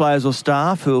Kangaroos players or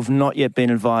staff who have not yet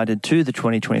been invited to the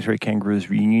 2023 Kangaroos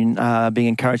reunion are being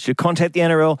encouraged to contact the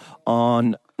NRL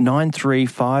on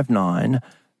 9359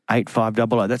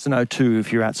 8500. That's an 02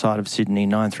 if you're outside of Sydney,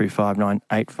 9359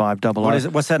 8500. What is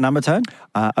it? What's that number, Tone?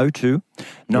 02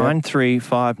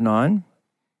 9359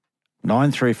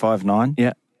 9359.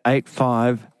 Yeah,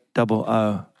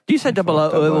 8500. Do you say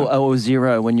 00 or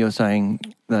 0 when you're saying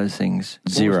those things?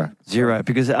 Zero. Zero,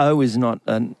 because O is not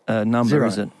a number, Zero.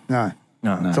 is it? No.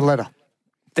 No. It's a letter.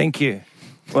 Thank you.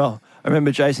 Well, I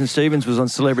remember Jason Stevens was on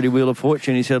Celebrity Wheel of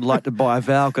Fortune. He said, I'd like to buy a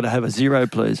vowel. Could I have a 0,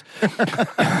 please?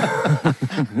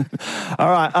 All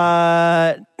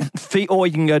right. Or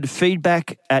you can go to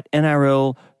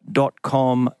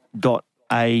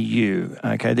feedback@nrl.com.au.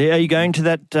 Okay. Are you going to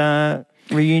that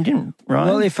reunion, right?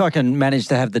 Well, if I can manage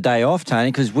to have the day off,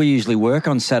 Tony, because we usually work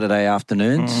on Saturday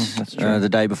afternoons, that's true. the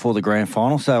day before the grand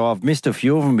final. So I've missed a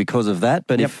few of them because of that.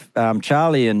 But if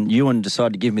Charlie and Ewan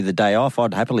decide to give me the day off,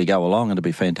 I'd happily go along. It'd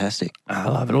be fantastic. I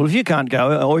love it. Well, if you can't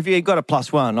go, or if you've got a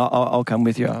 +1, I'll come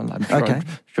with you. I'm sure Okay.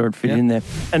 sure it'd fit in there.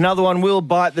 Another one will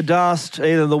bite the dust.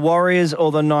 Either the Warriors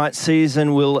or the Knights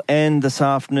season will end this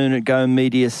afternoon at Go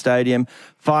Media Stadium.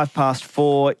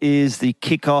 4:05 is the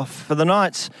kickoff for the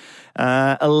Knights.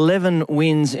 11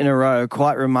 wins in a row.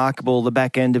 Quite remarkable, the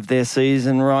back end of their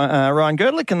season. Ryan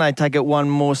Girdler, can they take it one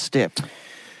more step?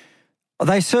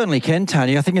 They certainly can,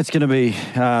 Tony. I think it's going to be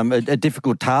a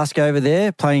difficult task over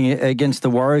there, playing against the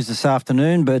Warriors this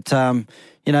afternoon. But,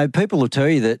 people will tell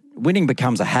you that winning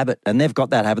becomes a habit, and they've got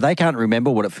that habit. They can't remember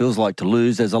what it feels like to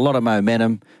lose. There's a lot of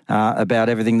momentum about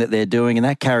everything that they're doing, and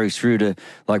that carries through to,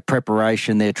 like,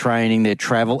 preparation, their training, their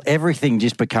travel. Everything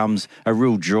just becomes a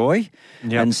real joy.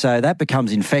 Yep. And so that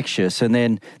becomes infectious, and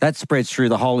then that spreads through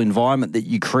the whole environment that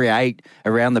you create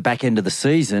around the back end of the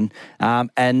season.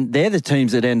 And they're the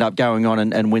teams that end up going on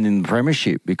and winning the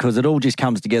premiership, because it all just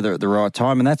comes together at the right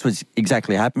time, and that's what's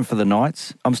exactly happened for the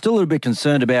Knights. I'm still a little bit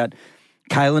concerned about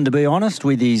Kalen, to be honest,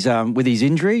 with his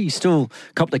injury. He still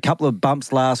copped a couple of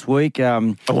bumps last week.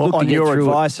 On your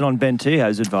advice and on Ben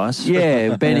Teo's advice.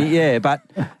 Yeah, Benny, yeah. But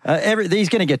he's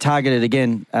going to get targeted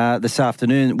again this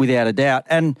afternoon, without a doubt.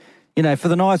 And, for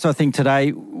the Knights, I think today,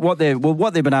 what they've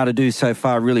been able to do so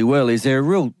far really well is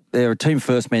they're a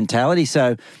team-first mentality.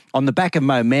 So on the back of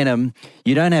momentum,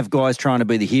 you don't have guys trying to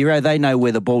be the hero. They know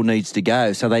where the ball needs to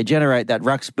go. So they generate that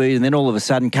ruck speed, and then all of a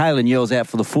sudden, Kalen yells out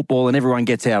for the football and everyone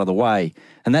gets out of the way.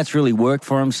 And that's really worked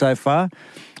for them so far.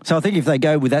 So I think if they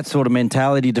go with that sort of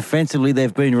mentality defensively,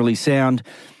 they've been really sound,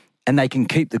 and they can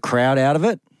keep the crowd out of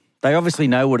it. They obviously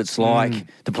know what it's like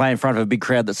to play in front of a big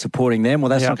crowd that's supporting them. Well,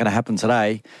 that's not going to happen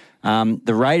today.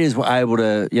 The Raiders were able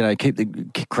to, keep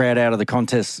the crowd out of the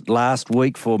contest last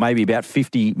week for maybe about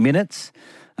 50 minutes.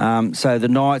 So the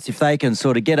Knights, if they can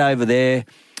sort of get over there,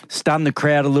 stun the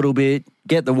crowd a little bit,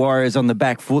 get the Warriors on the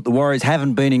back foot. The Warriors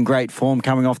haven't been in great form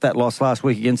coming off that loss last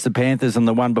week against the Panthers and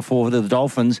the one before the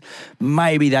Dolphins.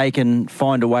 Maybe they can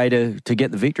find a way to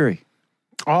get the victory.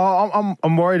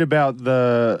 I'm worried about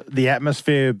the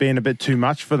atmosphere being a bit too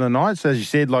much for the Knights. As you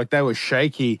said, like, they were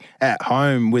shaky at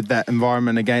home with that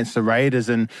environment against the Raiders,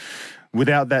 and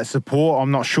without that support, I'm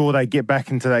not sure they get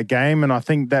back into that game, and I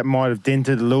think that might have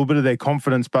dented a little bit of their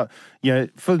confidence. But,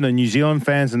 for the New Zealand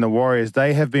fans and the Warriors,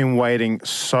 they have been waiting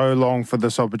so long for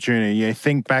this opportunity.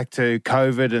 Think back to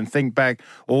COVID and think back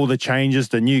all the changes,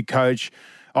 the new coach.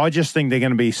 I just think they're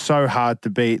going to be so hard to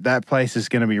beat. That place is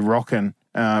going to be rocking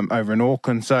over in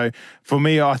Auckland. So for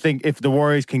me, I think if the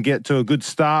Warriors can get to a good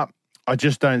start, I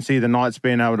just don't see the Knights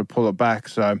being able to pull it back.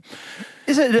 So,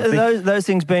 is it those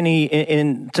things, Benny,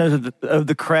 in terms of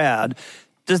the crowd?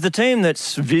 Does the team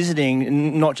that's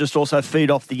visiting not just also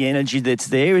feed off the energy that's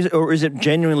there, or is it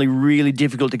genuinely really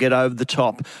difficult to get over the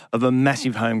top of a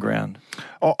massive home ground?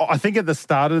 I think at the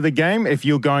start of the game, if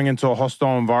you're going into a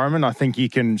hostile environment, I think you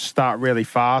can start really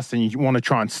fast and you want to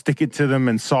try and stick it to them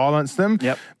and silence them.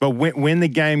 Yep. But when the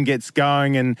game gets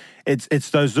going, and it's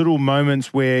those little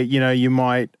moments where, you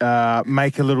might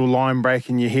make a little line break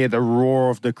and you hear the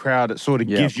roar of the crowd, it sort of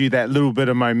gives you that little bit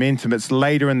of momentum. It's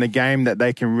later in the game that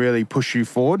they can really push you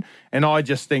forward. And I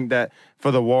just think that for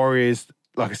the Warriors,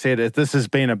 like I said, this has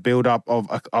been a build-up of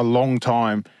a long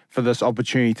time for this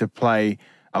opportunity to play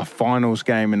a finals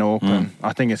game in Auckland.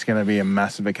 I think it's going to be a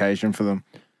massive occasion for them.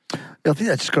 I think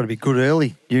that's just got to be good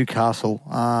early, Newcastle.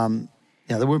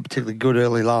 They weren't particularly good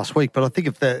early last week, but I think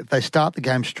if they start the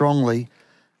game strongly,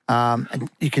 and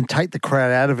you can take the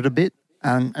crowd out of it a bit,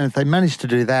 and if they manage to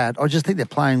do that, I just think they're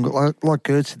playing, like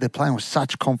Gerd said, they're playing with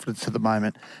such confidence at the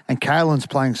moment, and Kalen's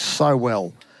playing so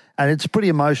well. And it's pretty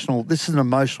emotional. This is an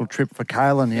emotional trip for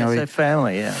Kalen. Their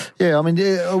family, yeah. Yeah, I mean,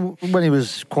 when he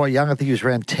was quite young, I think he was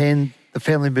around 10, the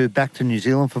family moved back to New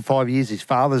Zealand for 5 years. His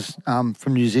father's from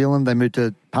New Zealand. They moved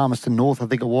to Palmerston North, I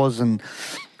think it was, and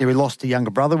he lost a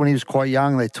younger brother when he was quite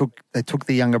young. They took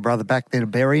the younger brother back there to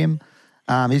bury him.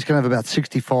 He's going to have about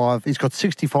 65. He's got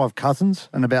 65 cousins,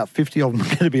 and about 50 of them are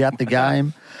going to be at the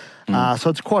game. So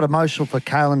it's quite emotional for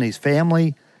Kale and his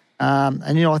family. And,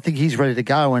 I think he's ready to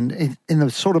go. And in the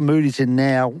sort of mood he's in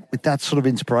now, with that sort of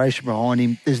inspiration behind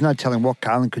him, there's no telling what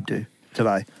Kalen could do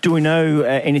today. Do we know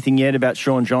anything yet about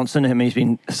Sean Johnson? I mean, he's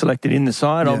been selected in the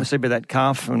side, obviously, but that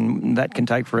calf, and that can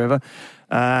take forever.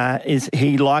 Is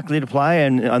he likely to play?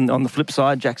 And on the flip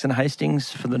side, Jackson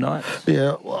Hastings for the Knights?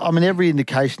 Yeah, I mean, every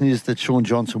indication is that Sean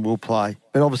Johnson will play.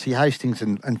 But obviously Hastings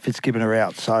and Fitzgibbon are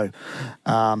out. So,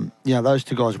 those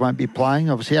two guys won't be playing.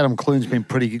 Obviously, Adam Clune's been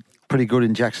pretty good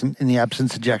in the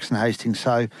absence of Jackson Hastings.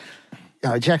 So,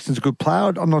 Jackson's a good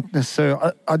player.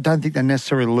 I don't think they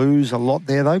necessarily lose a lot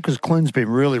there, though, because Clune's been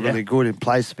really good in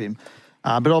place of him.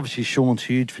 But obviously Sean's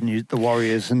huge for the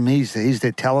Warriors, and he's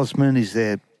their talisman. He's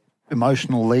their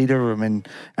emotional leader. I mean,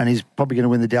 and he's probably going to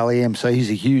win the Dally M, so he's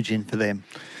a huge in for them.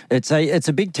 It's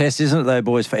a big test, isn't it, though,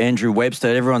 boys, for Andrew Webster?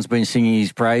 Everyone's been singing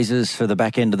his praises for the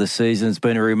back end of the season. It's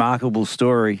been a remarkable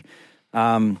story.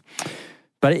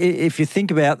 But if you think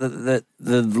about the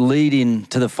lead in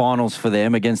to the finals for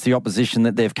them against the opposition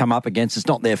that they've come up against, it's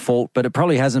not their fault, but it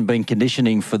probably hasn't been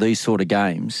conditioning for these sort of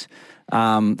games.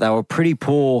 They were pretty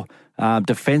poor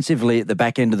defensively at the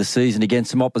back end of the season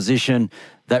against some opposition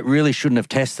that really shouldn't have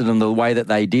tested them the way that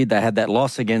they did. They had that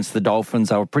loss against the Dolphins.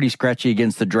 They were pretty scratchy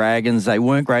against the Dragons. They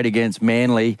weren't great against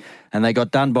Manly, and they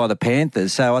got done by the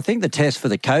Panthers. So I think the test for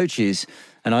the coach is,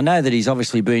 and I know that he's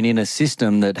obviously been in a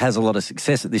system that has a lot of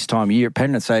success at this time of year at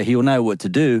Penrith, so he'll know what to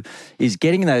do, is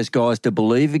getting those guys to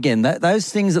believe again. Those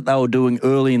things that they were doing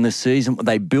early in the season,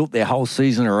 they built their whole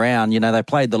season around. They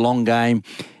played the long game.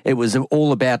 It was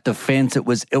all about defence. It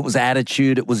was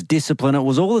attitude. It was discipline. It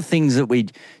was all the things that we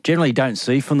generally don't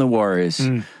see from the Warriors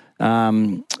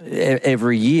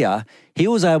every year. He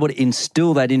was able to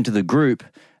instill that into the group,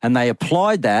 and they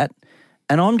applied that.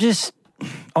 And I'm just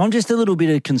a little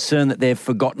bit concerned that they've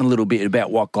forgotten a little bit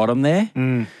about what got them there.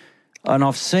 And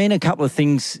I've seen a couple of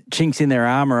things, chinks in their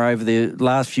armour over the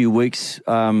last few weeks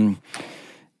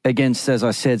against, as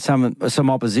I said, some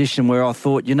opposition where I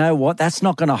thought, you know what, that's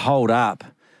not going to hold up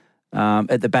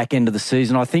at the back end of the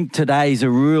season. I think today's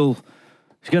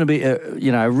it's going to be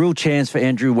a real chance for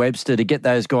Andrew Webster to get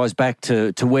those guys back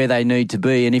to where they need to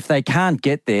be. And if they can't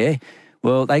get there,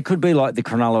 well, they could be like the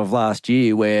Cronulla of last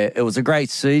year where it was a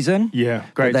great season. Yeah,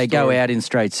 great. But they go out in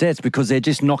straight sets because they're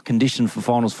just not conditioned for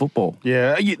finals football.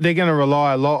 Yeah, they're going to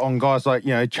rely a lot on guys like,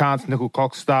 Chance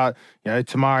Nickel-Cockstart,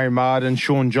 Tamari Martin,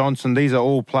 Sean Johnson. These are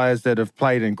all players that have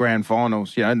played in grand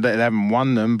finals. They haven't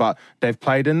won them, but they've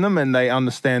played in them and they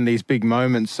understand these big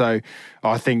moments. So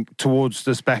I think towards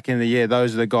this back end of the year,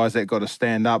 those are the guys that got to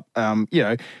stand up,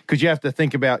 because you have to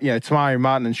think about, Tamari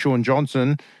Martin and Sean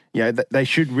Johnson. They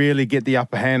should really get the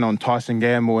upper hand on Tyson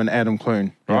Gamble and Adam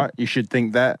Clune, right? You should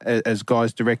think that as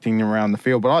guys directing them around the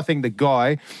field. But I think the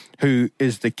guy who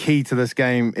is the key to this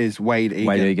game is Wade Egan.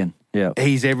 Wade Egan, yeah.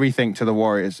 He's everything to the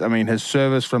Warriors. I mean, his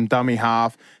service from dummy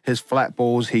half, his flat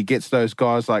balls, he gets those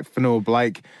guys like Fanua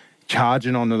Blake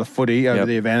charging onto the footy over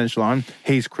the advantage line.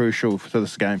 He's crucial to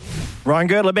this game. Ryan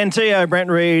Girdler, Ben Teo, Brent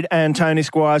Reid and Tony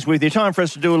Squires with you. Time for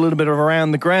us to do a little bit of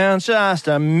around the grounds, just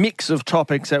a mix of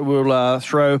topics that we'll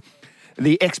throw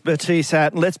the expertise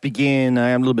at. Let's begin.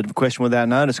 A little bit of a question without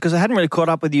notice, because I hadn't really caught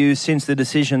up with you since the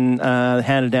decision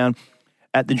handed down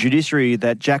at the judiciary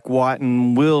that Jack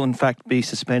Whiten will in fact be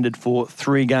suspended for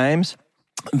 3 games.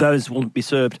 Those will be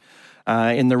served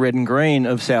in the red and green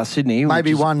of South Sydney.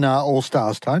 Maybe one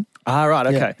All-Stars, Tone. Ah, right,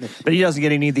 okay. Yeah. But he doesn't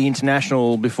get any of the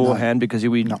international beforehand because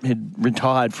he had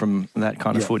retired from that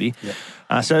kind of footy.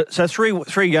 Yeah. So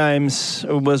three games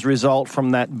was result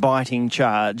from that biting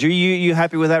charge. Are you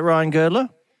happy with that, Ryan Girdler?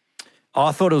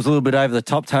 I thought it was a little bit over the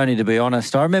top, Tony, to be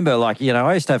honest. I remember, I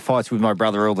used to have fights with my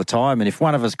brother all the time, and if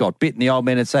one of us got bitten, the old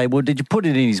man would say, well, did you put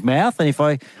it in his mouth? And if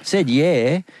I said,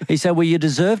 yeah, he'd say, well, you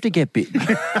deserve to get bitten.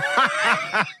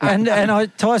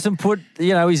 and Tyson put,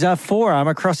 his forearm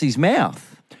across his mouth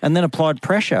and then applied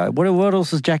pressure. What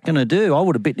else is Jack going to do? I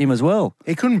would have bitten him as well.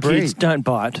 He couldn't breathe. Kids, don't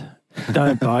bite.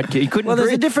 Don't bite. He couldn't. Well,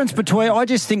 there's a difference I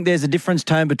just think there's a difference,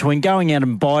 Tone, between going out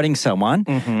and biting someone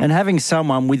and having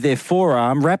someone with their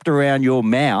forearm wrapped around your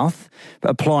mouth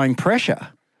applying pressure.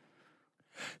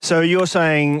 So you're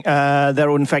saying that,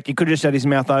 in fact, he could have just had his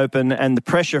mouth open, and the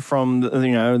pressure from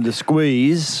the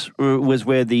squeeze was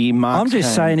where the marks I'm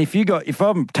just saying, if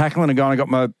I'm tackling a guy and I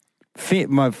got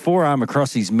my forearm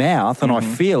across his mouth and I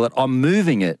feel it, I'm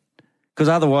moving it, because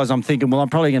otherwise I'm thinking, well, I'm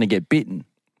probably going to get bitten.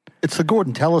 It's the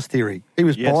Gordon Tallis theory. He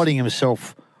was biting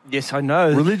himself Yes, I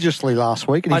know. religiously last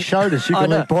week, and he showed us you can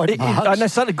leave bite marks. I know.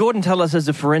 Something Gordon tell us as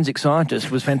a forensic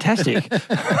scientist was fantastic.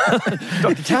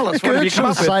 Dr. Tallis, what have you come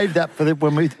up with? Saved that for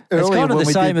when we earlier. It's kind of when the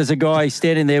we same did- as a guy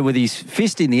standing there with his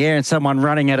fist in the air and someone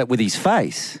running at it with his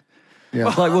face. Yeah.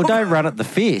 It's like, well, don't run at the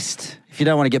fist if you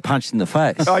don't want to get punched in the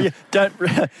face. Oh, yeah.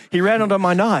 He ran onto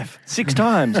my knife 6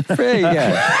 times. There you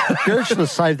go. Gertz should have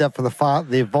saved that for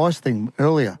the advice thing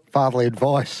earlier, fatherly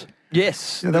advice.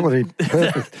 Yes. Yeah, that would have been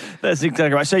perfect. That's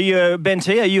exactly right. So, you, Ben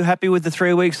T, are you happy with the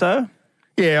 3 weeks, though?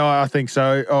 Yeah, I think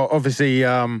so. Obviously,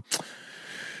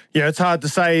 it's hard to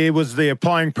say it was the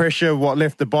applying pressure what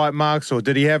left the bite marks, or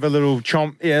did he have a little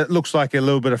chomp? Yeah, it looks like a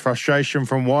little bit of frustration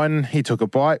from one. He took a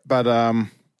bite, but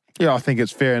I think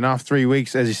it's fair enough. 3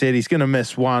 weeks, as you said, he's going to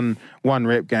miss one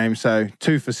rep game, so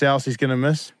 2 for South he's going to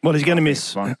miss. Well, he's going to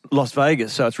miss Las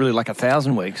Vegas, so it's really like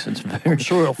 1,000 weeks. It's very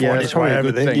Sure, he'll find his way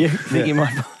over there. You think he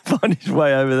might find his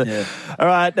way over there. Yeah. All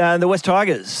right, the West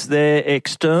Tigers, their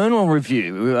external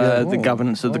review, the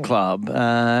governance of the club.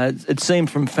 It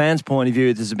seemed from fans' point of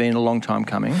view this has been a long time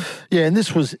coming. Yeah, and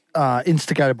this was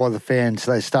instigated by the fans.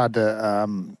 They started to,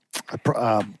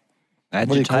 what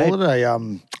do you call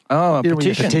it? A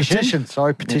petition.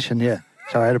 Petition, yeah.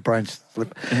 Sorry, I had a brain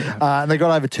slip. And they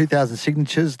got over 2,000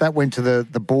 signatures. That went to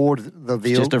the board.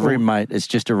 It's just a rim, mate. It's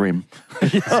just a rim.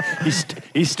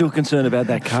 He's still concerned about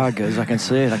that car, guys. I can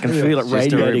see it. I can feel it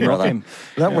radiating off him.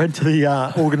 That went to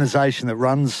the organisation that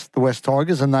runs the West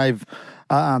Tigers, and they're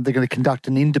going to conduct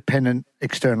an independent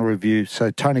external review.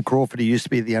 So Tony Crawford, he used to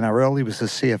be at the NRL. He was the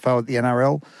CFO at the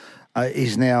NRL.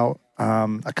 He's now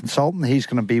a consultant. He's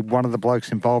going to be one of the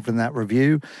blokes involved in that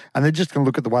review. And they're just going to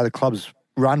look at the way the club's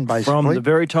run, basically. From the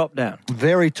very top down.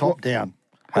 Very top down.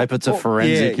 Hope it's a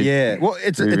forensic. Yeah. Well,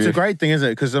 it's a great thing, isn't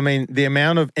it? Because, I mean, the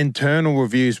amount of internal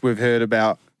reviews we've heard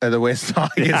about the West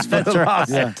Tigers for the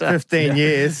last 15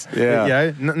 years.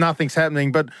 Yeah. Nothing's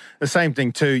happening. But the same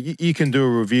thing, too. You can do a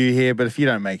review here, but if you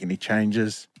don't make any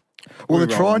changes... Well, they're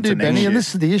trying to, Benny, and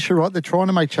this is the issue, right? They're trying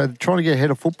to make sure, they're trying to get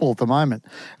ahead of football at the moment.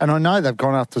 And I know they've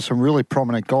gone after some really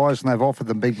prominent guys and they've offered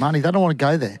them big money. They don't want to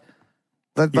go there.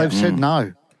 They've said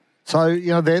no. So,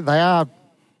 they are,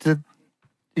 to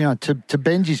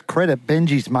Benji's credit,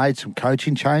 Benji's made some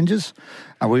coaching changes.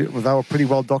 They were pretty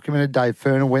well documented. Dave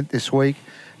Ferner went this week.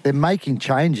 They're making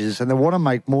changes and they want to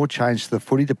make more change to the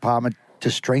footy department to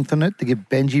strengthen it, to give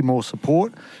Benji more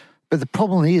support. But the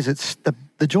problem is it's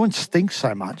the joint stinks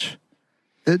so much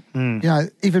that,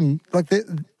 even like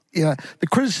the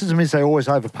criticism is they always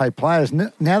overpay players. Now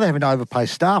they're having to overpay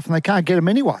staff and they can't get them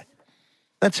anyway.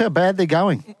 That's how bad they're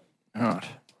going. All right.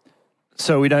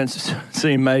 So we don't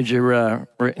see major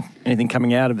anything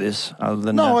coming out of this other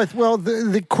than... No,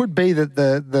 there could be that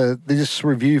this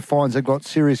review finds they've got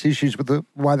serious issues with the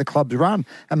way the club's run,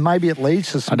 and maybe it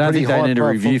leads to some pretty high-profile... I don't think they need a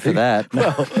review for that.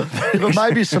 But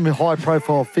maybe some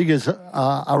high-profile figures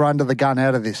are under the gun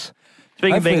out of this.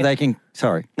 Hopefully they can...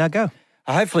 Sorry. No, go.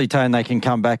 Hopefully, Tone, they can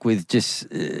come back with just...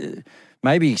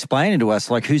 maybe explaining to us,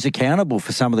 like, who's accountable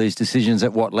for some of these decisions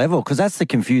at what level, because that's the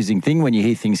confusing thing when you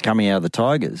hear things coming out of the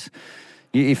Tigers.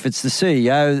 If it's the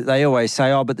CEO, they always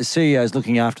say, but the CEO is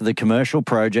looking after the commercial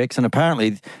projects, and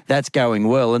apparently that's going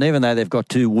well. And even though they've got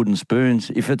 2 wooden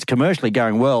spoons, if it's commercially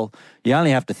going well, you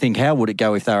only have to think, how would it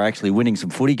go if they were actually winning some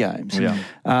footy games? Yeah.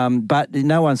 But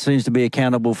no one seems to be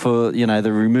accountable for,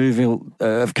 the removal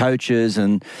of coaches,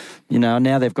 and,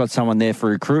 now they've got someone there for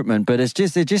recruitment. But it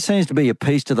just seems to be a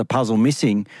piece to the puzzle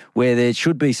missing, where there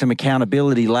should be some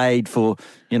accountability laid for,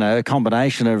 a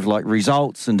combination of like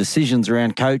results and decisions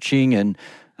around coaching and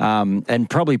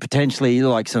probably potentially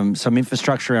like some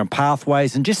infrastructure around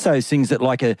pathways and just those things that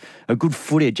like a good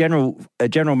footy, a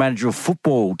general manager of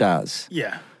football does.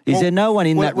 Yeah. Is there no one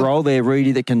in that role there,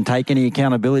 Reedy, that can take any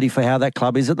accountability for how that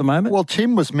club is at the moment? Well,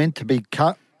 Tim was meant to be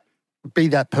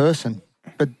that person,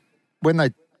 but when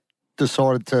they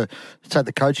decided to take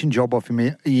the coaching job off him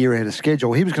a year ahead of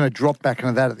schedule, he was going to drop back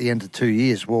into that at the end of 2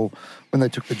 years. Well, when they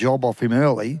took the job off him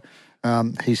early,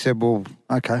 he said, well,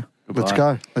 okay, let's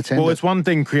go. Let's end it. Well, it's one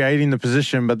thing creating the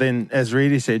position, but then, as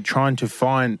Reedy said, trying to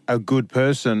find a good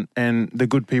person, and the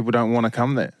good people don't want to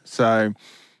come there. So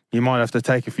you might have to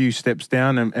take a few steps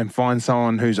down and find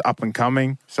someone who's up and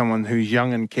coming, someone who's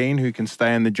young and keen, who can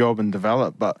stay in the job and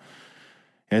develop. But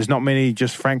there's not many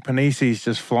just Frank Panisis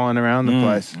just flying around the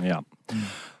place. Yeah.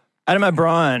 Adam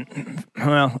O'Brien,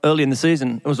 well, early in the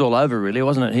season, it was all over, really,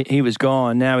 wasn't it? He was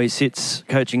gone. Now he sits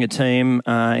coaching a team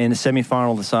in a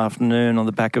semi-final this afternoon on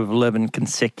the back of 11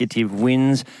 consecutive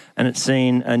wins, and it's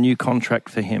seen a new contract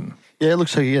for him. Yeah, it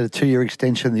looks like he had a 2-year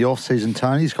extension in the off-season,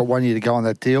 Tony. He's got 1 year to go on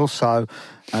that deal, so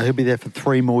he'll be there for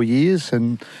 3 more years.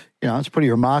 And, it's pretty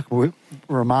remarkable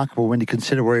when you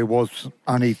consider where he was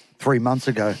only 3 months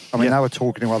ago. I mean, they were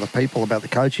talking to other people about the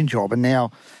coaching job, and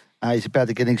now he's about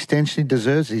to get an extension. He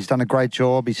deserves it. He's done a great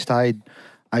job. He stayed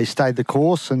the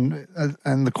course, and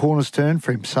the corner's turned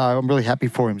for him. So I'm really happy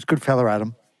for him. He's a good fella,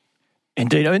 Adam.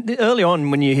 Indeed. I mean, early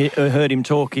on, when you heard him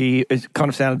talk, he kind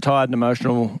of sounded tired and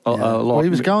emotional a lot. Well, he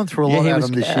was going through a lot,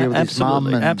 Adam, this year with his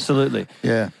mum. Absolutely.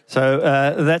 Yeah. So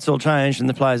that's all changed, and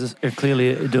the players are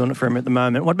clearly doing it for him at the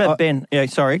moment. What about Ben? Yeah,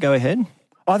 sorry, go ahead.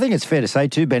 I think it's fair to say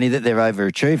too, Benny, that they've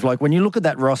overachieved. Like when you look at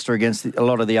that roster against a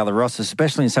lot of the other rosters,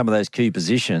 especially in some of those key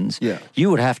positions, you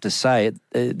would have to say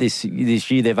this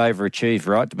year they've overachieved,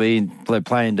 right? To be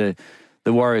playing to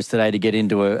the Warriors today to get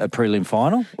into a prelim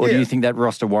final? Or do you think that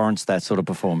roster warrants that sort of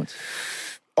performance?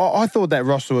 I thought that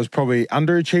roster was probably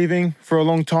underachieving for a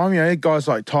long time. You know, guys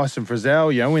like Tyson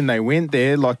Frizzell, you know, when they went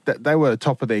there, like they were the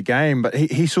top of their game, but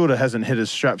he sort of hasn't hit his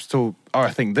straps till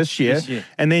I think this year.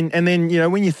 And then you know,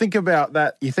 when you think about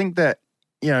that, you think that,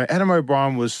 you know, Adam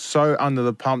O'Brien was so under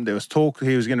the pump. There was talk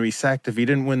he was going to be sacked if he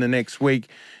didn't win the next week,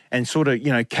 and sort of,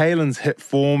 you know, Kalen's hit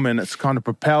form and it's kind of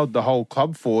propelled the whole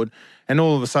club forward. And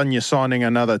all of a sudden you're signing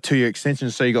another 2-year extension,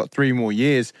 so you got 3 more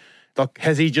years. Like,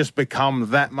 has he just become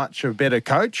that much a better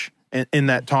coach in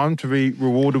that time to be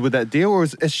rewarded with that deal? Or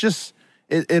is it's just,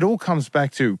 it all comes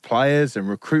back to players and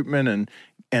recruitment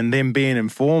and them being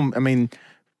informed. I mean,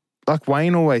 like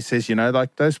Wayne always says, you know,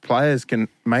 like those players can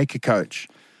make a coach.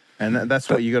 And that's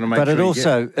what you got to make sure you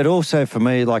get. It also, for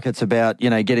me, like it's about,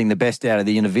 you know, getting the best out of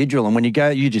the individual. And when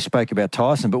you just spoke about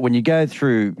Tyson, but when you go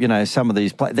through, you know, some of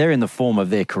these players, they're in the form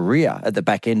of their career at the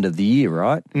back end of the year,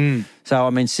 right? So, I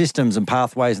mean, systems and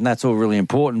pathways, and that's all really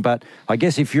important. But I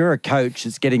guess if you're a coach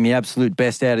that's getting the absolute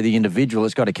best out of the individual,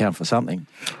 it's got to count for something.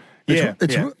 I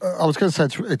was going to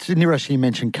say, it's interesting you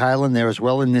mentioned Kalen there as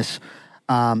well in this,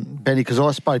 Benny, because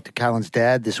I spoke to Kalen's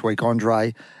dad this week,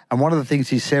 Andre, and one of the things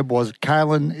he said was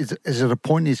Kalen is at a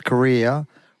point in his career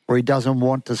where he doesn't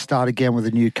want to start again with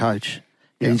a new coach.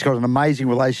 Yeah. He's got an amazing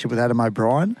relationship with Adam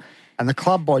O'Brien, and the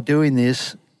club, by doing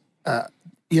this,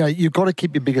 you know, you've got to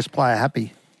keep your biggest player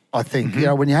happy, I think. You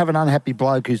know, when you have an unhappy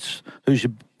bloke who's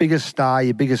your biggest star,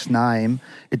 your biggest name,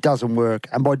 it doesn't work.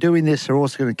 And by doing this, they're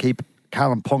also going to keep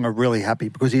Kalen Ponga really happy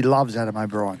because he loves Adam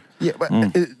O'Brien. Yeah, but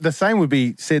the same would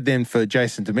be said then for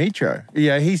Jason Demetrio.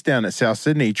 Yeah, he's down at South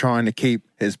Sydney trying to keep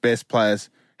his best players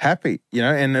happy, you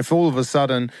know, and if all of a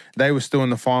sudden they were still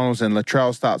in the finals and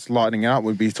Latrell starts lighting up,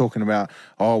 we'd be talking about,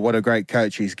 oh, what a great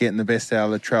coach, he's getting the best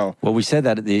out of Latrell. Well, we said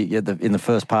that in the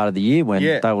first part of the year when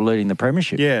they were leading the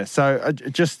premiership. Yeah, so I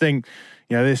just think,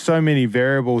 you know, there's so many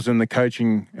variables in the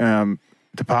coaching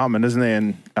department, isn't there?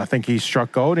 And I think he's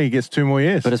struck gold and he gets 2 more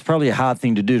years. But it's probably a hard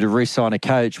thing to do to re-sign a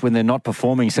coach when they're not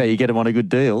performing, so you get them on a good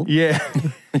deal. Yeah.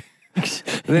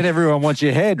 Then everyone wants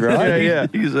your head, right? Yeah,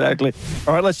 exactly.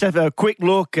 All right, let's have a quick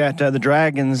look at the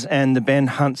Dragons and the Ben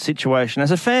Hunt situation.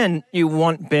 As a fan, you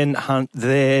want Ben Hunt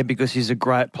there because he's a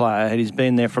great player. He's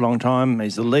been there for a long time.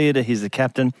 He's the leader. He's the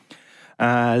captain.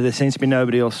 There seems to be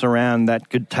nobody else around that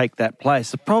could take that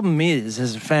place. The problem is,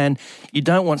 as a fan, you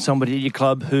don't want somebody at your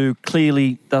club who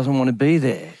clearly doesn't want to be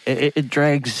there. It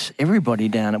drags everybody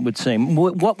down, it would seem.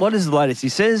 What is the latest? He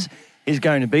says he's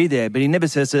going to be there, but he never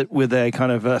says it with a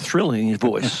kind of a thrill in his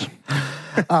voice.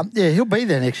 Yeah, he'll be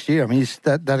there next year. I mean,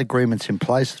 that agreement's in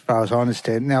place as far as I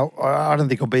understand. Now, I don't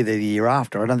think he'll be there the year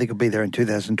after. I don't think he'll be there in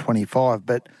 2025.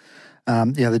 But, you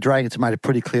know, the Dragons have made it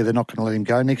pretty clear they're not going to let him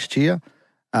go next year.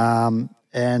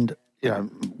 And, you know,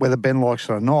 whether Ben likes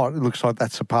it or not, it looks like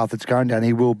that's the path it's going down.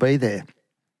 He will be there.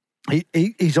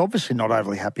 He's obviously not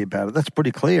overly happy about it. That's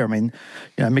pretty clear. I mean,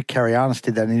 you know, Mick Karianis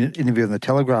did that interview in the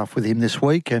Telegraph with him this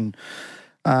week, and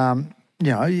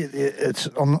you know, it's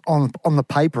on the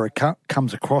paper it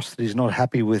comes across that he's not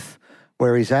happy with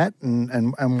where he's at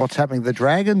and what's happening to the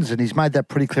Dragons, and he's made that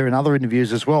pretty clear in other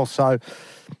interviews as well. So,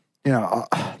 you know,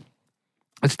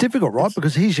 it's difficult, right?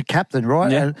 Because he's your captain,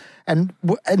 right? Yeah. And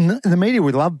in the media,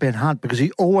 we love Ben Hunt because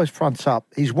he always fronts up.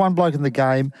 He's one bloke in the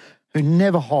game who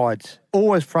never hides,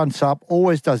 always fronts up,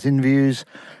 always does interviews.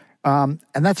 And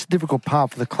that's a difficult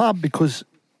part for the club because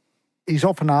he's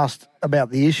often asked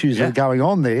about the issues that are going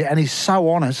on there, and he's so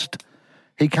honest.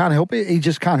 He can't help it. He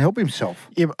just can't help himself.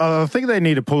 Yeah, I think they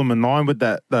need to pull him in line with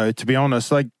that, though, to be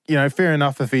honest. Like, you know, fair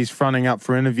enough if he's fronting up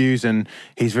for interviews and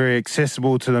he's very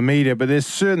accessible to the media, but there's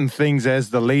certain things as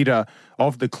the leader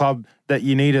of the club that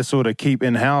you need to sort of keep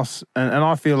in-house. And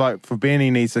I feel like for Ben, he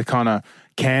needs to kind of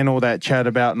can all that chat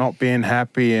about not being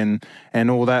happy and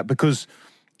all that because,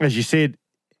 as you said,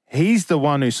 he's the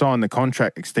one who signed the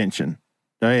contract extension.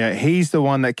 Yeah, he's the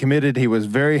one that committed. He was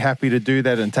very happy to do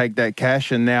that and take that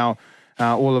cash, and now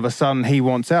all of a sudden he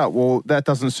wants out. Well, that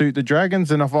doesn't suit the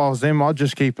Dragons, and if I was them, I'd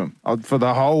just keep him for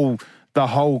the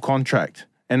whole contract.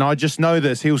 And I just know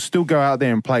this. He'll still go out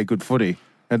there and play good footy.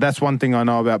 And that's one thing I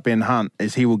know about Ben Hunt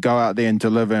is he will go out there and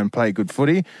deliver and play good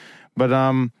footy. But,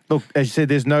 look, as you said,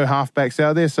 there's no halfbacks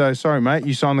out there. So, sorry, mate,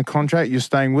 you signed the contract, you're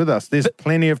staying with us. There's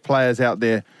plenty of players out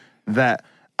there that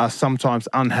are sometimes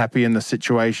unhappy in the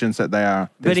situations that they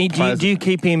are. But do you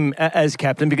keep him as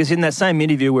captain? Because in that same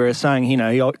interview where he's saying, he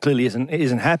clearly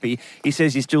isn't happy, he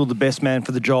says he's still the best man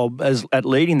for the job at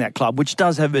leading that club, which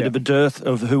does have a bit of a dearth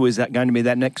of who is that going to be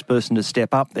that next person to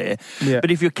step up there. Yeah. But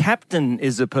if your captain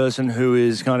is the person who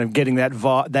is kind of getting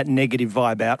that negative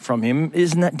vibe out from him,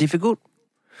 isn't that difficult?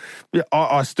 Yeah,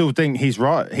 I still think he's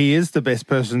right. He is the best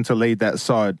person to lead that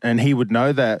side, and he would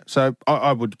know that. So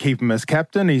I would keep him as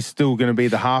captain. He's still going to be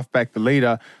the halfback, the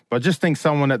leader. But I just think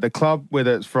someone at the club,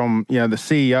 whether it's from the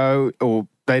CEO, or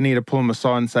they need to pull him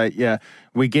aside and say, yeah,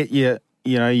 we get you.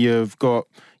 You've got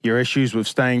your issues with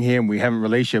staying here, and we haven't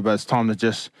released you, but it's time to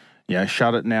just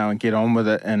shut it now and get on with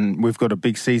it. And we've got a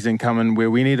big season coming where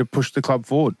we need to push the club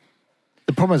forward.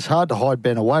 The problem is hard to hide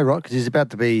Ben away, right? Because he's about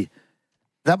to be.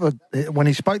 That was when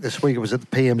he spoke this week. It was at the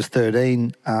PM's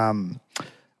 13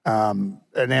 announcement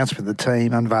of the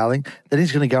team unveiling that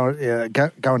he's going to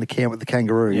go into camp with the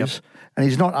Kangaroos, and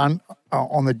he's not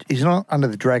he's not under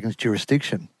the Dragons'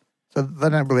 jurisdiction, so they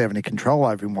don't really have any control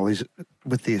over him while he's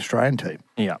with the Australian team.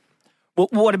 Yeah. Well,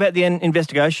 what about the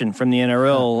investigation from the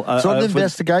NRL? It's not an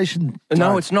investigation.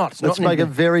 No, it's not. Let's make it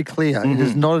very clear. Mm-hmm. It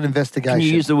is not an investigation. Can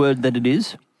you use the word that it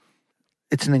is?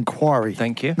 It's an inquiry.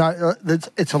 Thank you. No,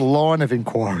 it's a line of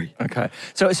inquiry. Okay.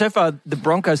 So far, the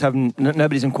Broncos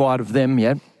nobody's inquired of them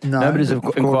yet. No. Nobody's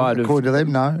inquired of... According to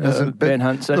them, no. Ben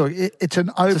Hunt. So look, it's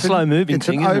an open... It's a slow-moving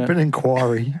thing, It's an open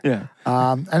inquiry. Yeah.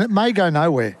 And it may go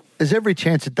nowhere. There's every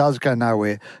chance it does go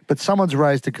nowhere. But someone's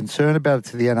raised a concern about it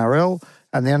to the NRL,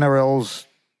 and the NRL's...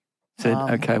 said,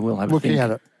 okay, we'll have a looking think.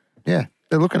 at it. Yeah,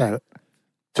 they're looking at it.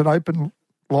 It's an open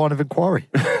line of inquiry.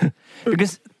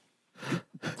 Because...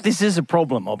 this is a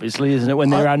problem, obviously, isn't it?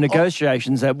 When there are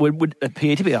negotiations that would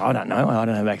appear to be, I don't know, I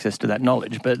don't have access to that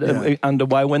knowledge, but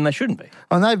underway when they shouldn't be.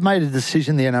 And they've made a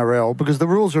decision, the NRL, because the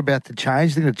rules are about to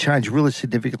change. They're going to change really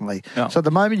significantly. Oh. So at the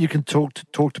moment you can talk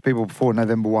to people before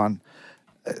November 1.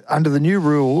 Under the new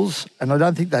rules, and I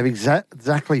don't think they've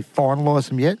exactly finalised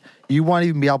them yet, you won't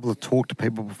even be able to talk to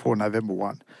people before November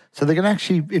 1. So they're going to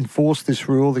actually enforce this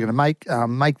rule. They're going to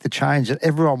make the change that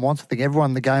everyone wants. I think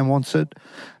everyone in the game wants it.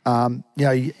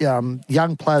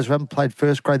 Young players who haven't played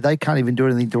first grade, they can't even do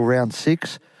anything till round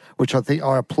 6, which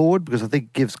I applaud because I think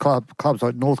it gives clubs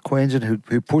like North Queensland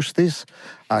who push this,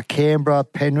 Canberra,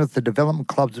 Penrith, the development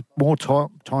clubs more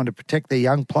time to protect their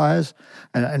young players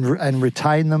and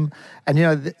retain them. And,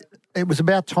 it was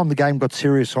about time the game got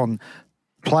serious on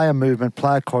player movement,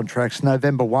 player contracts,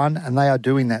 November 1, and they are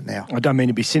doing that now. I don't mean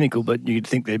to be cynical, but you'd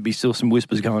think there'd be still some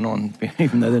whispers going on,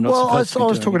 even though they're not supposed to be. I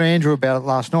was talking to Andrew about it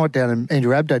last night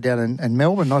Andrew Abdo down in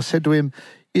Melbourne, and I said to him,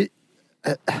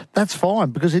 that's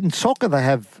fine, because in soccer they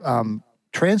have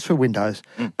transfer windows.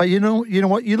 But you know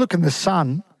what? You look in the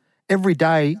Sun, every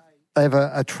day they have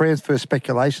a transfer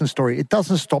speculation story. It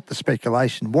doesn't stop the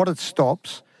speculation. What it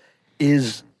stops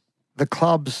is the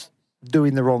clubs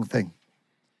doing the wrong thing.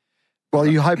 Well,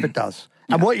 you hope it does.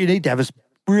 Yeah. And what you need to have is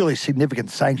really significant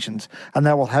sanctions, and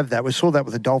they will have that. We saw that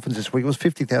with the Dolphins this week. It was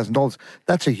 $50,000.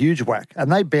 That's a huge whack. And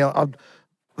they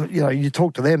you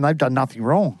talk to them, they've done nothing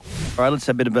wrong. All right, let's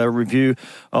have a bit of a review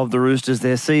of the Roosters.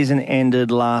 Their season ended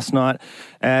last night.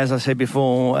 As I said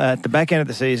before, at the back end of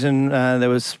the season, there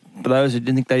was, for those who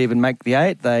didn't think they'd even make the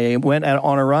 8, they went out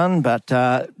on a run, but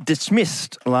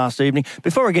dismissed last evening.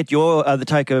 Before I get the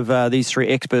take of these 3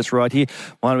 experts right here,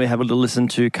 why don't we have a little listen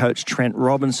to Coach Trent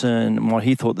Robinson and what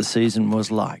he thought the season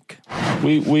was like.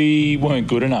 We weren't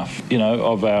good enough,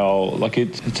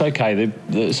 it's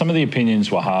okay. Some of the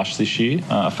opinions were harsh this year,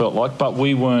 I felt like, but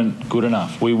we weren't good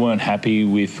enough. We weren't happy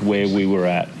with where we were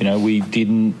at. We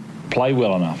didn't play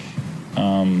well enough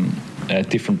at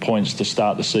different points to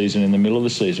start the season. In the middle of the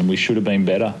season, we should have been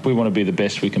better. We want to be the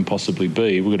best we can possibly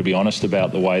be. We've got to be honest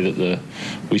about the way that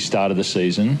we started the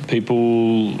season.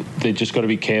 People, they've just got to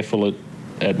be careful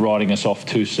at writing us off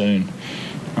too soon,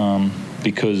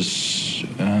 because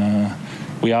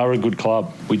we are a good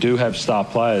club. We do have star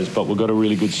players, but we've got a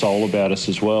really good soul about us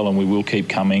as well, and we will keep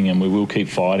coming and we will keep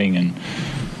fighting,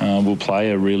 and we'll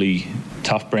play a really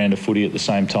tough brand of footy at the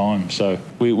same time. So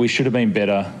we should have been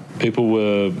better. People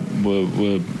were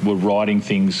writing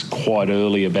things quite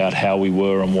early about how we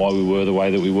were and why we were the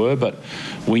way that we were, but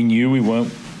we knew we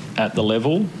weren't at the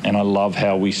level, and I love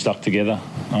how we stuck together.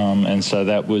 And so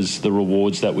that was the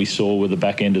rewards that we saw with the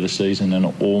back end of the season, and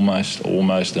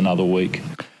almost another week.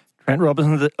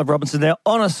 Trent Robinson, they're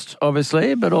honest,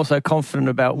 obviously, but also confident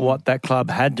about what that club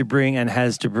had to bring and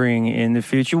has to bring in the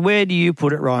future. Where do you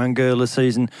put it, Ryan Girdler,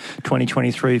 season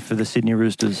 2023 for the Sydney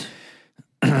Roosters?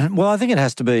 Well, I think it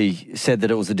has to be said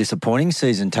that it was a disappointing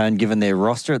season, Tone, given their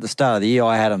roster at the start of the year.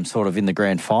 I had them sort of in the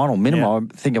grand final minimum.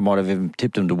 I think I might have even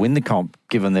tipped them to win the comp,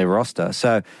 given their roster.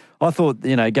 So I thought,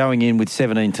 going in with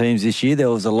 17 teams this year, there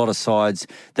was a lot of sides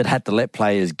that had to let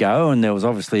players go, and there was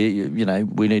obviously,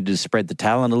 we needed to spread the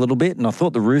talent a little bit. And I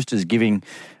thought the Roosters giving,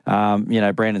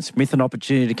 Brandon Smith an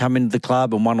opportunity to come into the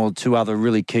club and one or two other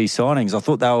really key signings. I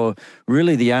thought they were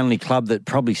really the only club that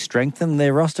probably strengthened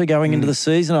their roster going into the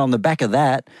season. On the back of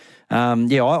that,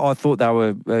 I thought they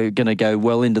were going to go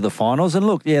well into the finals. And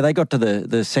look, they got to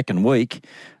the second week.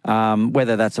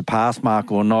 Whether that's a pass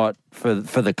mark or not for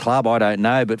the club, I don't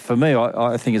know. But for me,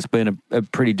 I think it's been a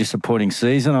pretty disappointing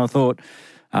season. I thought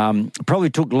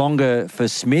probably took longer for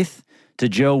Smith to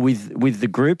gel with the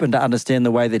group and to understand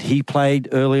the way that he played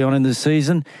early on in the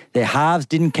season. Their halves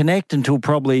didn't connect until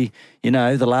probably,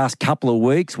 the last couple of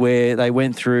weeks where they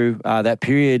went through that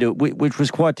period, which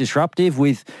was quite disruptive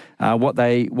with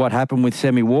what happened with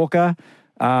Sammy Walker.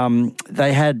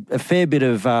 They had a fair bit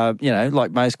of,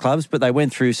 like most clubs, but they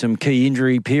went through some key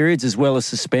injury periods as well as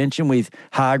suspension with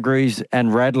Hargreaves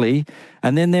and Radley.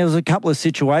 And then there was a couple of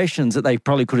situations that they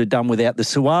probably could have done without. The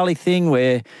Suwali thing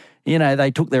where, they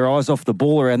took their eyes off the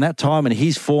ball around that time, and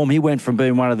his form, he went from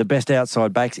being one of the best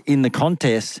outside backs in the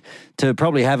contest to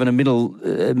probably having a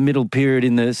middle period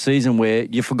in the season where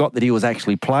you forgot that he was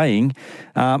actually playing,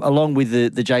 along with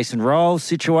the Jason Rolls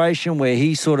situation where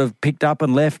he sort of picked up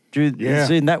and left through the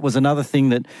season. That was another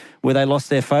thing where they lost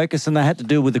their focus, and they had to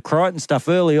deal with the Crichton stuff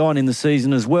early on in the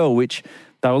season as well, which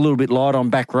they were a little bit light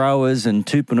on back rowers, and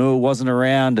Tupanua wasn't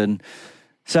around. And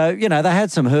so, they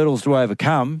had some hurdles to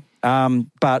overcome.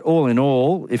 But all in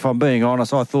all, if I'm being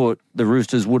honest, I thought the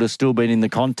Roosters would have still been in the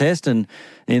contest and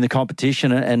in the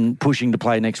competition and pushing to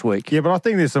play next week. Yeah, but I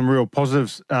think there's some real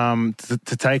positives to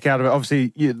take out of it.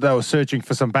 Obviously, they were searching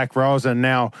for some back rows, and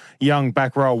now young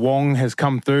back row Wong has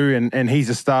come through, and he's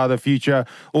a star of the future.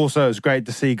 Also, it's great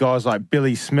to see guys like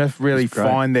Billy Smith really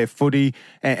find their footy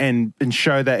and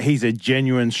show that he's a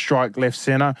genuine strike left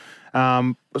centre.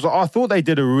 So I thought they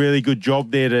did a really good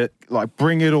job there to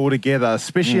bring it all together,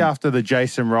 especially after the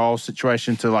Jason Rolls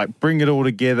situation, to bring it all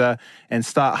together and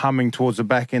start humming towards the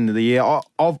back end of the year.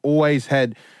 I've always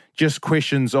had just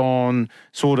questions on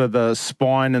sort of the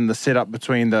spine and the setup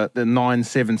between the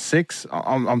 9-7-6.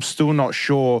 I'm still not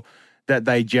sure that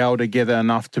they gel together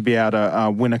enough to be able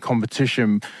to win a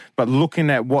competition. But looking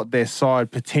at what their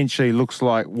side potentially looks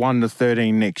like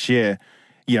 1-13 next year,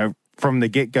 from the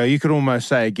get-go, you could almost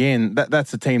say again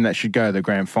that's a team that should go to the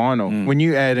grand final. When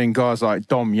you add in guys like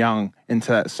Dom Young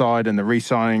into that side and the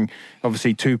re-signing,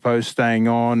 obviously Tupou staying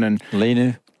on and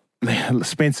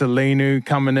Spencer Linu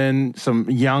coming in, some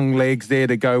young legs there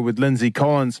to go with Lindsay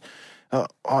Collins,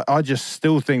 I just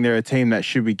still think they're a team that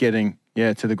should be getting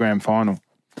to the grand final.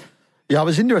 Yeah, it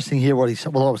was interesting to hear what he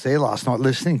said. Well, I was there last night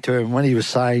listening to him when he was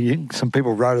saying some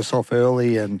people wrote us off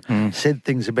early and said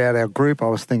things about our group. I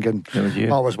was thinking I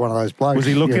was one of those blokes. Was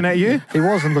he looking at you? He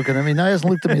wasn't looking at me. No, he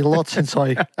hasn't looked at me a lot since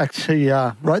I actually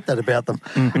wrote that about them.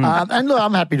 And look,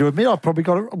 I'm happy to admit I probably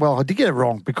got it. Well, I did get it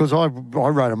wrong because I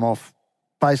wrote them off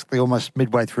basically almost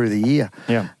midway through the year.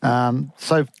 Yeah.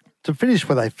 So to finish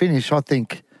where they finish, I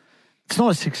think it's not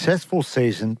a successful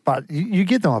season, but you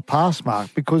give them a pass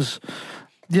mark because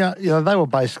they were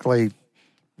basically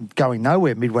going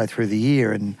nowhere midway through the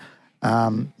year, and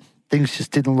things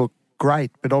just didn't look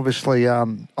great. But obviously,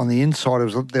 on the inside,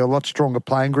 they're a lot stronger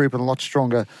playing group and a lot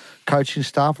stronger coaching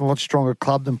staff and a lot stronger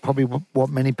club than probably what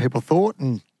many people thought.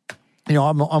 And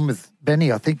I'm with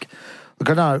Benny. I think, look,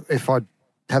 I don't know if I'd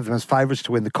have them as favourites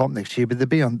to win the comp next year, but they'd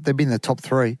be in the top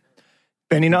three.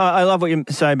 Ben, I love what you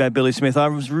say about Billy Smith. I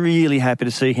was really happy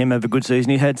to see him have a good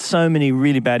season. He had so many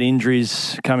really bad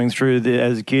injuries coming through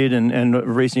as a kid and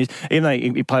recent years. Even though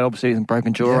he played obviously with a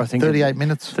broken jaw, I think. 38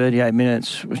 minutes. 38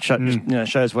 minutes, which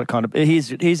shows what kind of...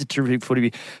 He's a terrific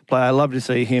footy player. I love to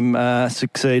see him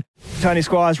succeed. Tony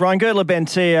Squires, Ryan Girdler, Ben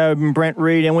Teo, and Brent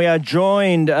Reid, and we are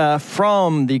joined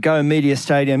from the Go Media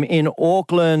Stadium in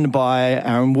Auckland by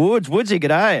Aaron Woods. Woodsy,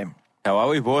 g'day. How are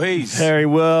we, boys? Very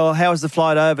well. How was the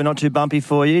flight over? Not too bumpy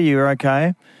for you? You were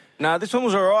okay? No, this one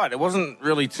was all right. It wasn't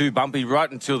really too bumpy right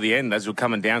until the end as we were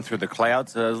coming down through the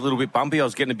clouds. It was a little bit bumpy. I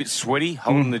was getting a bit sweaty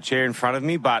holding the chair in front of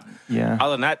me. But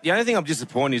other than that, the only thing I'm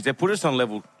disappointed is they put us on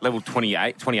level 28,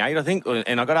 I think.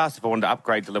 And I got asked if I wanted to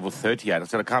upgrade to level 38. I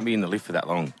said, I can't be in the lift for that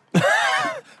long.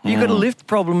 You got a lift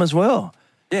problem as well.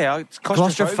 Yeah, it's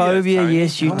claustrophobia. Tony.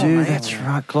 Yes, you do. That's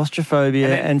right.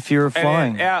 Claustrophobia and fear of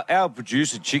flying. Our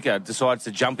producer, Chica, decides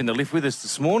to jump in the lift with us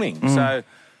this morning. So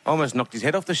almost knocked his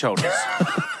head off the shoulders.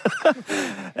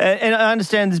 And I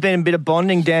understand there's been a bit of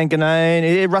bonding, Dan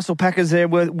Ganane. Russell Packer's there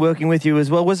working with you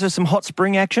as well. Was there some hot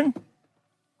spring action?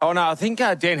 Oh, no, I think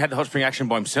Dan had the hot spring action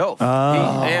by himself.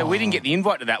 We didn't get the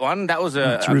invite to that one. That was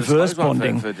it's reverse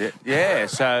bonding.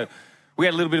 So we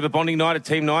had a little bit of a bonding night,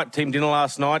 team dinner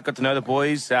last night, got to know the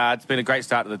boys. It's been a great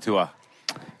start to the tour.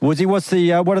 Woodsy, what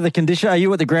are the conditions? Are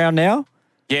you at the ground now?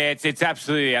 Yeah, it's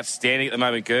absolutely outstanding at the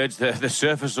moment, Gerds. The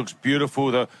surface looks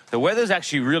beautiful. The weather's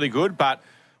actually really good, but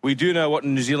we do know what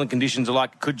New Zealand conditions are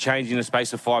like. It could change in the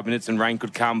space of 5 minutes and rain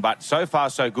could come, but so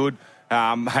far so good.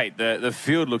 The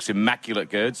field looks immaculate,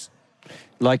 Gerds.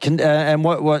 And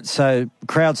what? So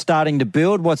crowd starting to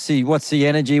build. What's the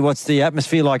energy? What's the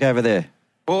atmosphere like over there?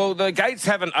 Well, the gates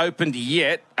haven't opened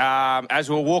yet. As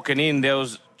we were walking in, there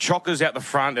was chockers out the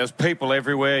front. There was people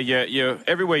everywhere.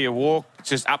 Everywhere you walk, it's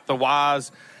just up the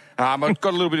wires. I went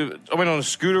on a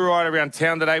scooter ride around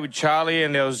town today with Charlie,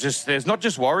 and there's not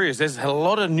just Warriors. There's a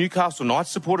lot of Newcastle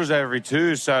Knights supporters over here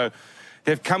too. So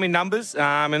they've come in numbers,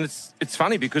 and it's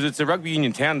funny because it's a rugby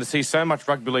union town. To see so much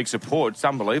rugby league support, it's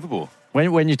unbelievable.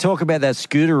 When you talk about that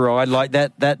scooter ride, like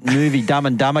that movie Dumb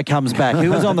and Dumber comes back. Who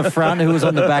was on the front? Who was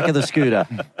on the back of the scooter?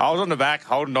 I was on the back,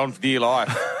 holding on for dear life.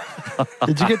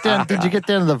 Did you get down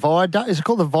to the viaduct? Is it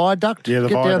called the viaduct? Yeah,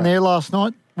 Get down there last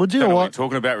night. Would you? Don't know Or what what? you're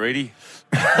talking about, Reedy.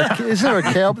 Is there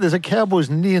there's a Cowboys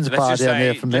and Indians bar down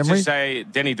there from memory? Let's just say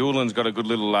Denny Doolan's got a good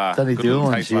little Danny good little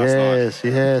Doolan's, taste last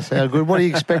night. yes. How good. What are you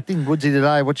expecting, Woodsy,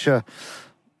 today? What's your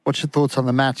thoughts on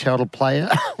the match? How it'll play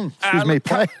out?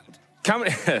 Play.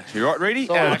 You right, Reedy?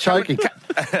 Choking.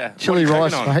 Chili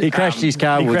rice, mate. He crashed his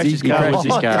car, Woodsy. He crashed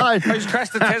his car. He's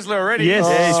crashed the Tesla already. Yes,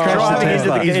 he's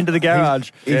crashed into the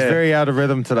garage. He's very out of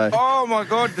rhythm today. Oh, my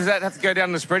God. Does that have to go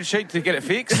down the spreadsheet to get it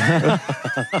fixed?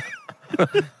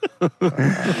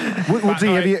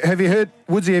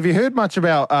 Woodsy, have you heard much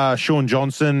about Sean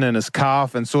Johnson and his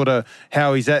calf and sort of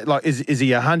how he's at? Like, is he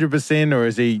 100% or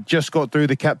has he just got through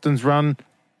the captain's run?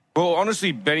 Well,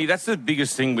 honestly, Benny, that's the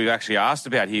biggest thing we've actually asked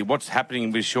about here. What's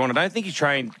happening with Sean? I don't think he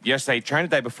trained yesterday. He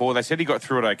trained the day before. They said he got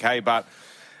through it okay, but,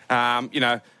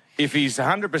 if he's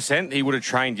 100%, he would have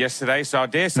trained yesterday. So I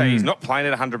dare say he's not playing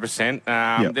at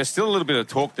 100%. There's still a little bit of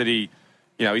talk that he's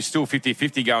still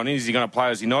 50-50 going in. Is he going to play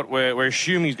or is he not? We're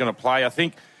assuming he's going to play. I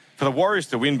think for the Warriors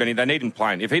to win, Benny, they need him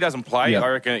playing. If he doesn't play, I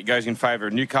reckon it goes in favour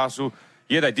of Newcastle.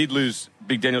 Yeah, they did lose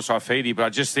Big Daniel Saifidi, but I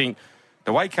just think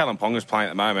the way Callum Ponga's playing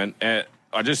at the moment,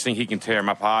 I just think he can tear him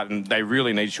apart, and they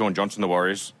really need Sean Johnson, the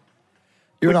Warriors.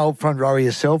 You're an old front rower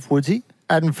yourself, Woodsy.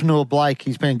 Adam Fanua-Blake,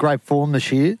 he's been in great form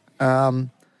this year.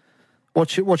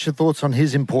 What's your thoughts on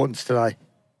his importance today?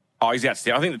 Oh, he's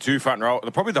outstanding. I think the two front row,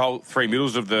 probably the whole three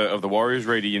middles of the Warriors,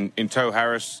 really, in Toe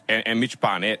Harris and Mitch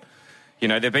Barnett.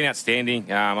 They've been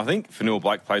outstanding. I think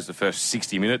Fanua-Blake plays the first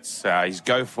 60 minutes. He's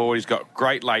go forward. He's got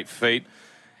great late feet.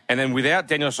 And then without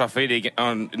Daniel Saifidi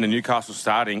in the Newcastle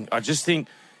starting, I just think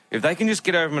if they can just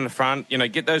get over him in the front,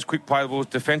 get those quick play balls,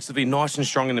 defensively nice and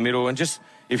strong in the middle, and just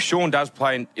if Sean does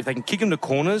play, and if they can kick him to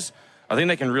corners, I think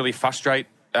they can really frustrate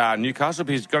Newcastle,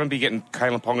 because he's going to be getting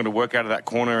Callum Ponga to work out of that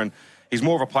corner, and he's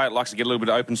more of a player that likes to get a little bit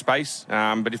of open space.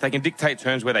 But if they can dictate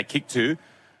turns where they kick to,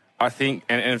 I think,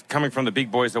 and coming from the big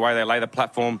boys, the way they lay the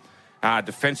platform,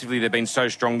 defensively they've been so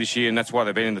strong this year, and that's why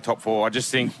they've been in the top four. I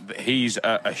just think that he's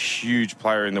a huge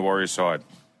player in the Warriors side.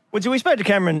 Well, we spoke to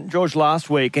Cameron George last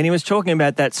week, and he was talking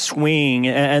about that swing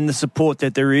and the support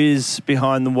that there is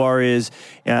behind the Warriors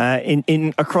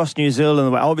in across New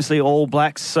Zealand. Obviously, All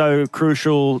Blacks so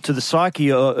crucial to the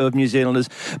psyche of New Zealanders.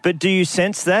 But do you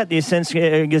sense that? Do you sense,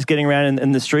 just getting around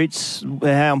in the streets,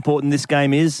 how important this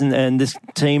game is and this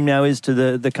team now is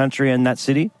to the country and that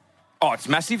city? Oh, it's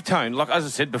massive, Tone. Like, as I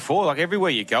said before, like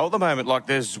everywhere you go at the moment, like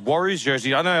there's Warriors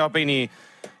jerseys. I know I've been here.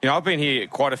 I've been here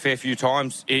quite a fair few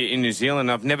times in New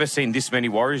Zealand. I've never seen this many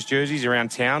Warriors jerseys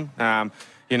around town.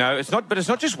 It's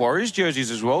not just Warriors jerseys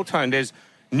as well, Tone. There's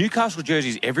Newcastle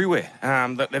jerseys everywhere.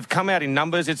 They've come out in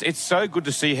numbers. It's so good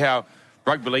to see how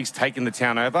rugby league's taken the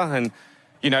town over. And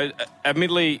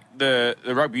admittedly, the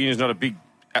rugby union is not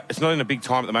it's not in a big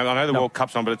time at the moment. I know the World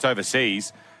Cup's on, but it's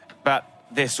overseas. But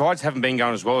their sides haven't been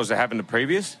going as well as they have in the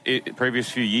previous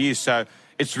few years. So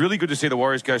it's really good to see the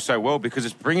Warriors go so well, because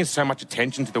it's bringing so much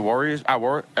attention to the Warriors.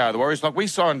 The Warriors, like we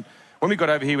signed when we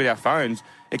got over here with our phones,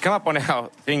 it came up on our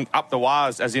thing up the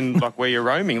wires, as in like where you're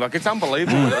roaming. Like, it's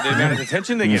unbelievable the amount of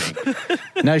attention they're getting.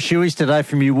 No shoeies today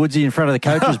from you, Woodsy, in front of the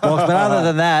coach's box. But other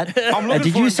than that,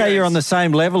 did you say you're on the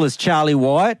same level as Charlie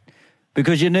White?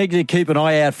 Because you need to keep an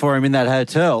eye out for him in that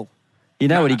hotel. You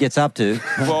know what he gets up to.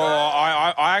 Well,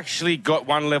 I actually got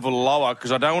one level lower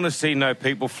because I don't want to see no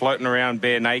people floating around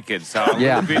bare naked. So I'm a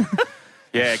little bit...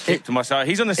 Yeah, keep to myself.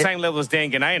 He's on the same level as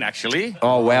Dan Ganane, actually.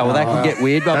 Oh, wow. Well, that could get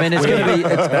weird. But I mean, it's going to be...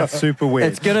 That's super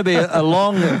weird. It's going to be a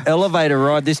long elevator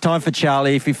ride this time for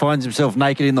Charlie if he finds himself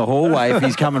naked in the hallway if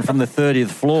he's coming from the 30th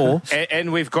floor.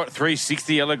 And we've got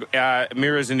 360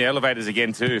 mirrors in the elevators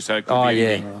again, too. So it could be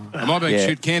Am I being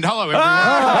shit canned? Hello, everyone.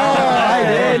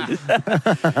 Hey,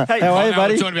 Dan. Hey, how are you,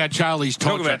 buddy? We're talking about Charlie's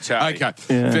toddler. Talk about Charlie. Okay,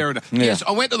 fair enough. Yeah. Yes,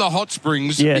 I went to the hot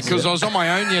springs because I was on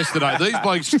my own yesterday. These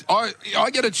blokes, I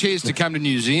get a chance to come to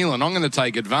New Zealand. I'm going to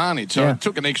take advantage. So I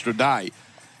took an extra day.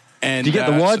 And Did you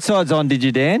get the wide sides on, did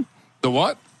you, Dan? The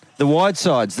what? The wide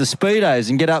sides, the Speedos,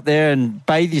 and get up there and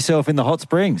bathe yourself in the hot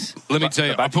springs. Let me tell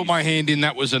you, I put my hand in,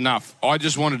 that was enough. I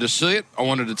just wanted to see it. I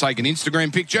wanted to take an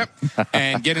Instagram picture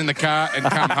and get in the car and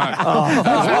come home.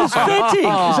 That's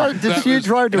authentic. Did you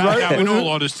drive to road? No, in all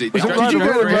honesty. Did you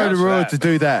go to road to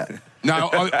do that? No,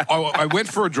 I went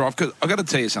for a drive because I got to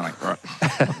tell you something, right?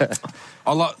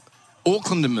 I like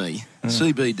Auckland to me,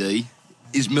 CBD,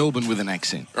 is Melbourne with an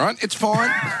accent, right? It's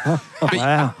fine.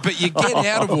 But you get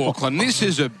out of Auckland. This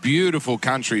is a beautiful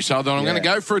country. So then I'm going to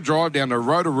go for a drive down to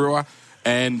Rotorua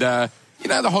and, the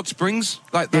hot springs.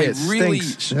 Like, they really...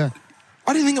 Yeah.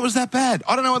 I didn't think it was that bad.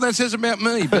 I don't know what that says about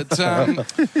me, but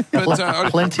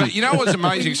you know what's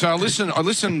amazing? So I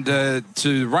listened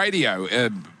to radio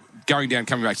going down,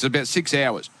 coming back. So it's about 6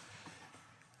 hours.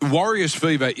 Warriors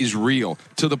fever is real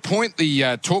to the point the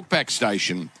talkback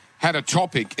station had a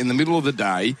topic in the middle of the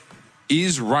day: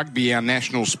 is rugby our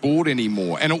national sport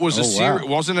anymore? And it was it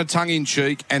wasn't a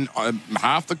tongue-in-cheek. And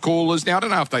half the callers, now I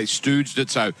don't know if they stooged it.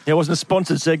 So it wasn't a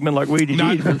sponsored segment like we did. No,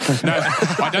 I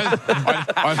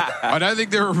don't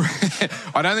think they're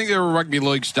I don't think they're a rugby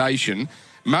league station.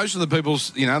 Most of the people,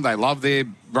 they love their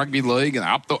rugby league and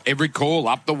every call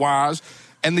up the Wars.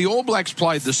 And the All Blacks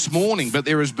played this morning, but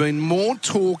there has been more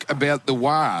talk about the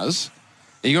Wars.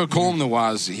 You got to call them the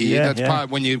Wars here. That's part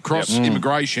when you cross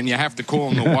immigration, you have to call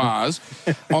them the Wars.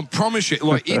 I promise you,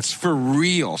 it's for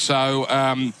real. So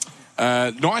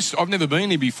nice. I've never been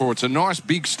here before. It's a nice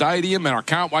big stadium, and I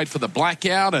can't wait for the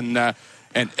blackout.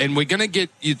 And we're going to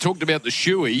get. You talked about the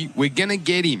shoey. We're going to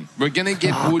get him. We're going to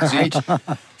get Woodsy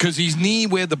because he's near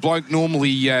where the bloke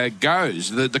normally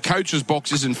goes. The coach's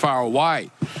box isn't far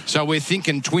away, so we're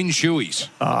thinking twin shoeys.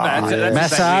 That's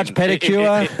massage,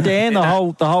 pedicure, Dan, the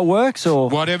whole works, or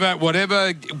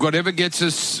whatever gets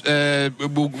us.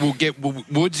 We'll get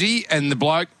Woodsy and the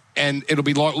bloke. And it'll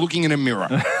be like looking in a mirror.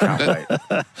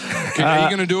 Are you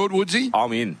going to do it, Woodsy?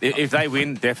 I'm in. If they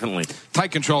win, definitely.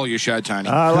 Take control of your show, Tony.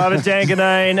 I love it, Dan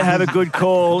Ganane. Have a good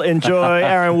call. Enjoy.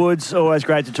 Aaron Woods, always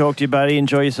great to talk to you, buddy.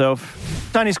 Enjoy yourself.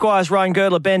 Tony Squires, Ryan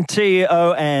Girdler, Ben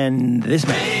T.O. and this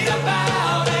man. Read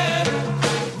about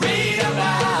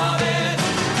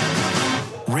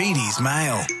it. Reedy's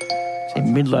Mail.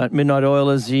 Midnight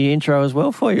Oil is the intro as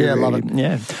well for you. Yeah, I love it.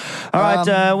 Yeah. All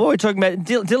right, what we're talking about,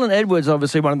 Dylan Edwards,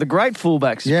 obviously one of the great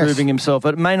fullbacks, is proving himself,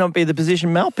 but it may not be the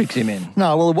position Mel picks him in.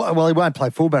 No, well, he won't play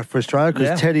fullback for Australia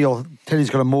because Teddy's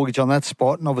got a mortgage on that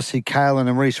spot, and obviously Kalen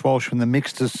and Reece Walsh in the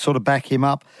mix to sort of back him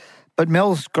up. But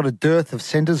Mel's got a dearth of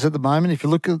centres at the moment. If you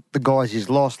look at the guys he's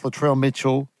lost, Latrell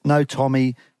Mitchell, no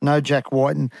Tommy, no Jack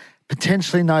Whiten,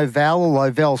 potentially no Val,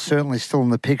 although Val's certainly still in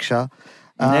the picture.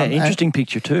 Interesting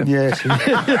picture too. Yes,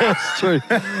 that's true.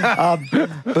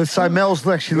 But so Mel's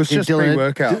actually looking at Dylan.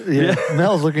 Pre-workout.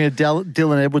 Mel's looking at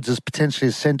Dylan Edwards as potentially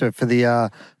a centre for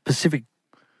the Pacific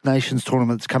Nations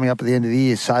tournament that's coming up at the end of the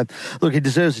year. So, look, he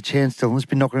deserves a chance, Dylan. He's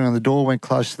been knocking on the door, went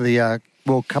close to the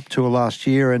World Cup tour last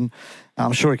year, and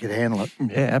I'm sure he could handle it.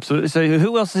 Yeah, absolutely. So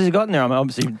who else has he got in there? I mean,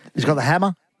 obviously, he's got the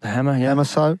Hammer. The Hammer, yeah. Hammer,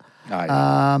 so.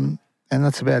 And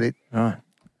that's about it. All right.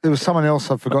 There was someone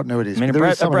else, I've forgotten who it is. I mean,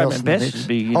 Bradman Best would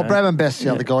be, Bradman Best, the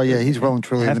other guy, he's well and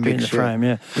truly in the mix. In the frame,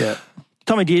 yeah.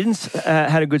 Tommy Giddens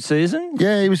had a good season.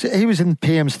 Yeah, he was in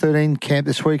PM's 13 camp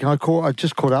this week, and I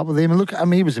just caught up with him. And look, I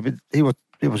mean, he wasn't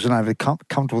overly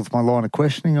comfortable with my line of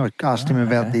questioning. I asked him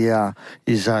about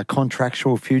his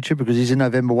contractual future because he's a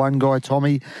November 1 guy,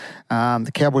 Tommy.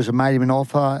 The Cowboys have made him an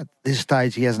offer. At this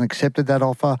stage, he hasn't accepted that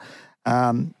offer.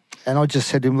 And I just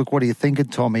said to him, look, what are you thinking,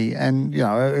 Tommy? And,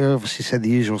 I obviously said the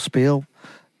usual spiel.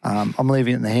 I'm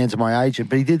leaving it in the hands of my agent.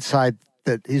 But he did say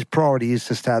that his priority is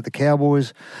to stay at the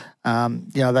Cowboys. They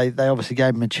obviously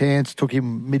gave him a chance, took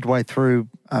him midway through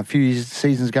a few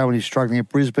seasons ago when he was struggling at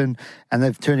Brisbane, and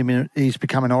they've turned him in. He's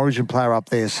become an Origin player up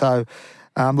there. So,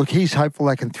 look, he's hopeful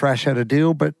they can thrash out a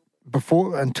deal. But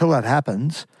until that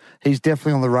happens, he's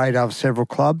definitely on the radar of several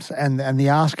clubs. And the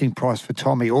asking price for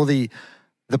Tommy, or the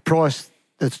price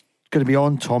that's going to be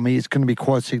on Tommy, is going to be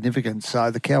quite significant.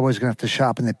 So the Cowboys are going to have to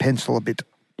sharpen their pencil a bit.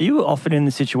 Are you often in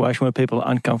the situation where people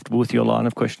are uncomfortable with your line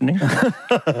of questioning?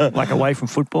 Like away from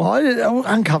football?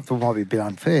 Uncomfortable might be a bit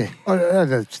unfair. I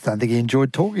just don't think he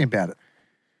enjoyed talking about it.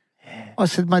 I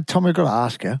said, mate, Tom, I've got to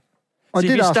ask you. So if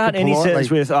you start any sentence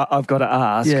with, I've got to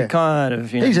ask, it kind of,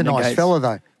 he's a nice fella,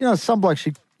 though. You know, some blokes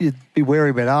you'd be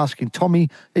wary about asking. Tommy,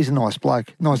 he's a nice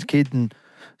bloke, nice kid, and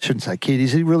shouldn't say kid,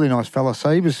 he's a really nice fella. So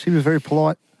he was very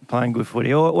polite. Playing good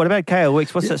footy. What about Kale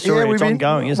Weeks? What's that story? It's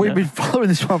ongoing, isn't it? We've been following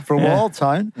this one for a while,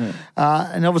 Tone.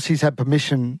 And obviously he's had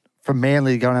permission from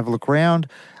Manly to go and have a look round.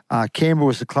 Canberra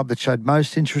was the club that showed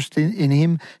most interest in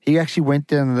him. He actually went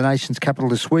down to the nation's capital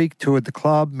this week, toured the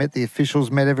club, met the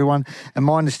officials, met everyone. And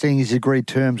my understanding is he's agreed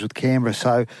terms with Canberra.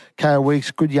 So Kale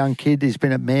Weeks, good young kid. He's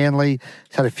been at Manly.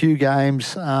 He's had a few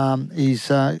games. He's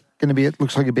going to be, it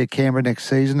looks like he'll be at Canberra next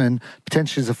season, and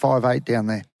potentially there's a 5'8" down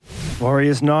there.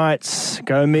 Warriors Knights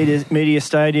go Media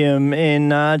Stadium in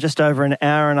just over an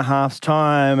hour and a half's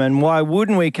time. And why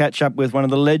wouldn't we catch up with one of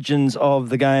the legends of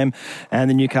the game and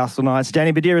the Newcastle Knights?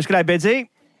 Danny Badiris. G'day, Bedsy.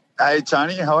 Hey,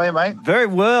 Tony. How are you, mate? Very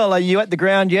well. Are you at the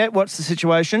ground yet? What's the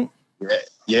situation?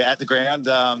 Yeah, at the ground.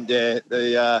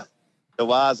 The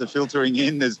wires are filtering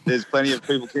in. There's plenty of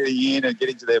people getting in and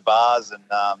getting to their bars. And,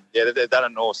 they've done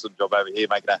an awesome job over here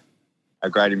making a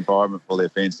great environment for their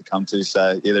fans to come to.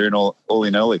 So, they're in all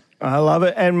in early. I love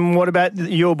it. And what about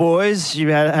your boys? You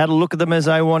had a look at them as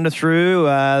they wander through.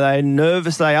 Are they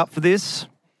nervous? Are they up for this?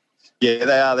 Yeah,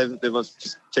 they are. They've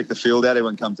just checked the field out.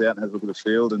 Everyone comes out and has a look at the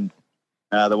field. And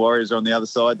the Warriors are on the other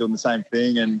side doing the same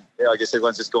thing. And, I guess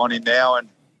everyone's just gone in now. And,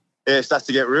 it starts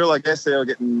to get real, I guess. They're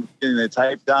getting their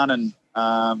tape done and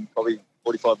probably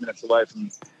 45 minutes away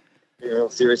from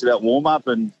serious about warm-up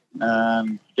and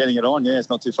getting it on. Yeah, it's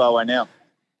not too far away now.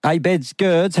 Hey, Beds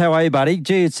Gerds, how are you, buddy?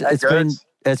 Gee,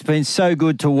 it's been so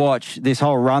good to watch this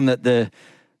whole run that the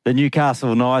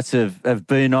Newcastle Knights have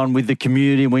been on with the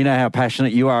community. We know how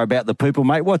passionate you are about the people,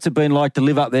 mate. What's it been like to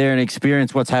live up there and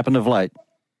experience what's happened of late?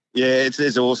 Yeah, it's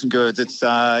awesome, Gerds. It's, 3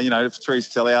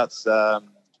 sellouts.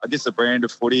 I guess the brand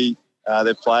of footy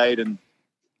they've played, and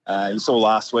you saw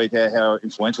last week how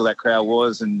influential that crowd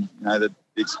was, and the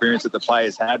experience that the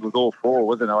players had with all four,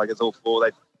 wasn't it? I guess all four,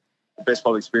 the best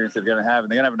probably experience they're going to have,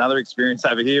 and they're going to have another experience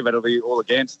over here, but it'll be all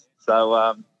against.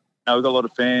 So we've got a lot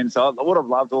of fans. So what I've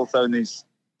loved also in these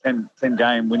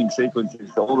 10-game winning sequences,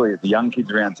 all the young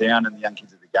kids around town and the young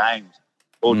kids at the games,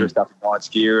 all dressed up in Knights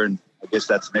gear, and I guess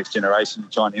that's the next generation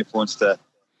trying to influence to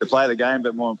play the game,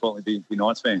 but more importantly, be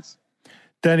Knights fans.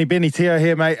 Danny, Benny Teo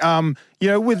here, mate.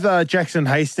 With Jackson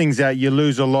Hastings out, you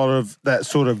lose a lot of that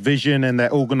sort of vision and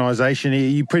that organisation. Are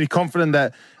you pretty confident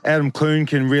that Adam Clune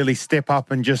can really step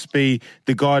up and just be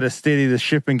the guy to steady the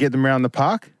ship and get them around the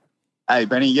park? Hey,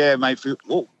 Benny, yeah, mate.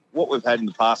 What we've had in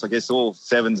the past, I guess all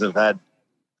sevens have had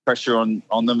pressure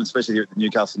on them, especially here at the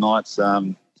Newcastle Knights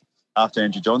after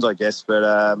Andrew Johns, I guess.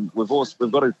 But we've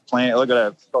got a plan. We've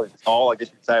got a style, I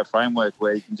guess you'd say, a framework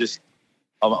where you can just.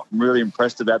 I'm really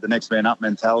impressed about the next man up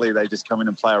mentality. They just come in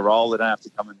and play a role. They don't have to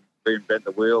come and reinvent the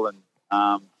wheel and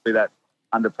be that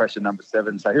under pressure number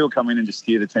 7. So he'll come in and just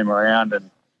steer the team around,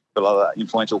 and got a lot of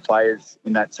influential players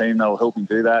in that team that'll help him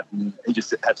do that. And he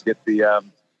just has to get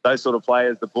those sort of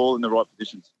players the ball in the right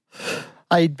positions.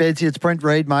 Hey, Bedsy, it's Brent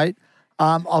Reid, mate.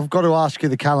 I've got to ask you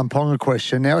the Kalen Ponga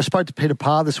question. Now, I spoke to Peter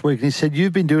Parr this week, and he said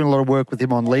you've been doing a lot of work with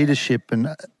him on leadership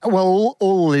and,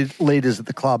 all leaders at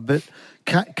the club, but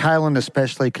Kalen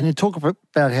especially. Can you talk about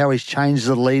how he's changed as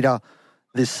a leader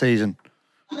this season?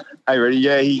 Hey,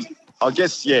 Reedy,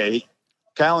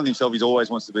 Kalen himself, he always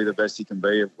wants to be the best he can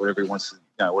be at whatever he wants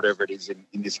to, whatever it is in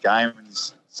this game. And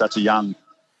he's such a young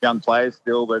player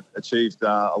still, but achieved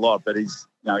a lot. But he's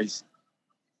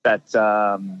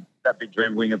that big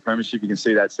dream winning a premiership, you can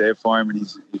see that's there for him, and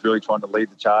he's really trying to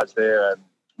lead the charge there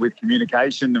with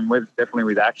communication and definitely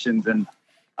with actions. And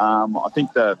I think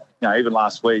even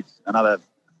last week,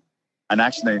 an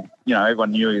action that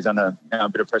everyone knew he was under a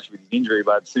bit of pressure with his injury,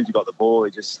 but as soon as he got the ball,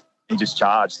 he just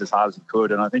charged as hard as he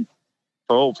could. And I think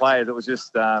for all players, it was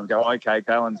just okay,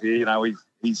 Kalen's here,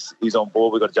 he's on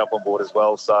board. We've got to jump on board as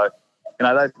well. So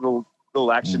those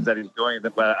little actions that he's doing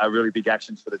are really big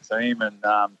actions for the team, and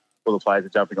all the players are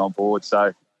jumping on board.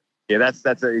 So, yeah, he's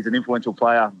an influential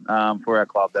player for our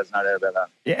club. There's no doubt about that.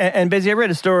 Yeah, and Bezzy, I read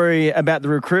a story about the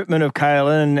recruitment of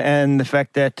Kalen and the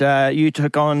fact that you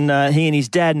took on he and his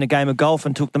dad in a game of golf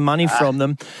and took the money from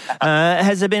them.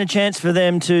 Has there been a chance for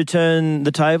them to turn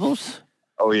the tables?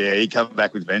 Oh, yeah, he come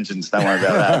back with vengeance. Don't worry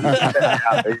about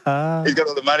that. He's got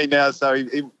all the money now, so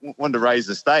he wanted to raise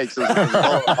the stakes. It was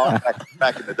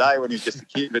back in the day when he was just a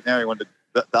kid, but now he wanted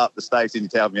to up the stakes and he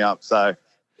tailed me up. So,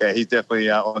 yeah, he's definitely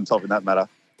on top in that matter.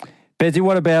 Bezzy,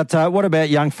 what about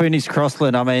young Phoenix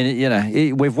Crossland? I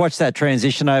mean, we've watched that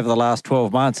transition over the last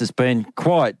 12 months. It's been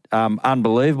quite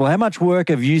unbelievable. How much work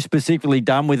have you specifically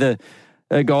done with a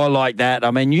guy like that? I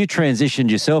mean, you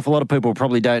transitioned yourself. A lot of people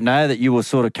probably don't know that you will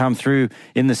sort of come through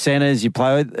in the centres. You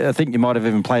play, I think you might have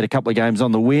even played a couple of games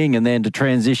on the wing, and then to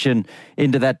transition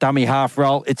into that dummy half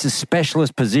role. It's a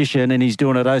specialist position, and he's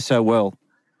doing it oh so well.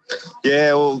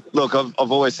 Yeah, well, look,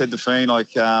 I've always said to Fiend,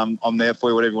 like, I'm there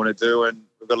for you, whatever you want to do, and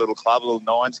we've got a little club, a little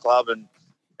Nines club, and,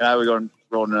 we're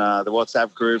on the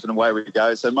WhatsApp group, and away we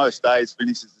go. So most days,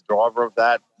 Phoenix is the driver of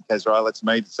that. He goes, right, let's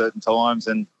meet at certain times,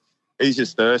 and he's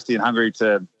just thirsty and hungry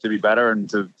to be better and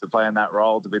to play in that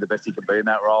role, to be the best he can be in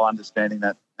that role, understanding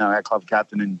that our club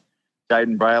captain and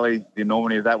Jaden Brayley, the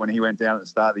enormity of that when he went down at the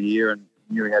start of the year and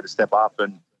knew he had to step up.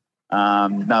 And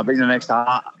being the next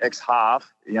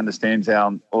half, he understands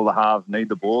how all the halves need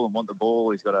the ball and want the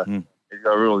ball. He's got a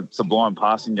real sublime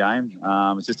passing game.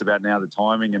 It's just about now the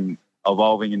timing and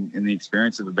evolving in the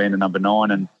experience of being a number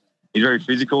 9. And he's very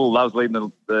physical, loves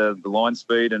leading the line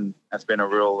speed, and that's been a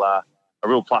real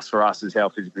plus for us is how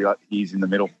physically he is in the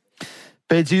middle.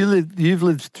 Beds, you've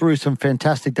lived through some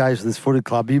fantastic days with this footy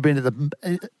club. You've been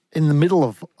in the middle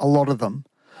of a lot of them.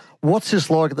 What's this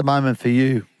like at the moment for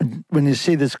you when you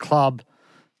see this club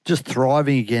just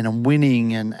thriving again and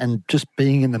winning and just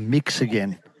being in the mix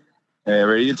again? Yeah,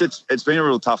 really, it's been a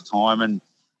real tough time, and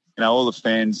all the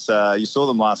fans. You saw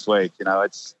them last week. They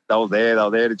were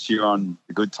there to cheer on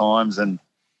the good times, and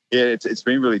yeah, it's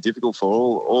been really difficult for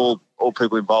all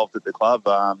people involved at the club.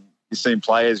 You've seen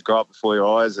players grow up before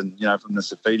your eyes, and from the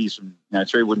Safidis, from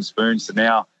 3 wooden spoons to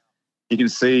now, you can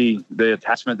see the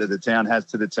attachment that the town has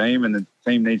to the team, and the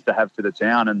team needs to have to the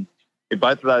town. And if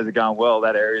both of those are going well,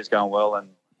 that area is going well, and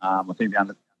I think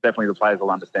definitely the players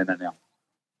will understand that now.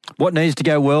 What needs to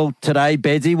go well today,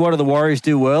 Bedsy? What do the Warriors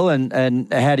do well,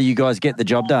 and how do you guys get the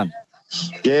job done?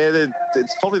 Yeah,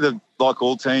 it's probably like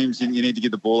all teams, you need to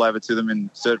get the ball over to them in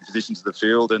certain positions of the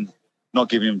field and not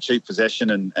giving them cheap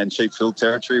possession and cheap field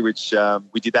territory, which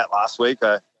we did that last week.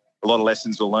 A lot of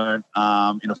lessons were learned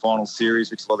in a final series,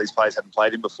 which a lot of these players hadn't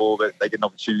played in before, but they get an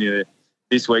opportunity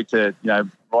this week to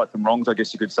right some wrongs, I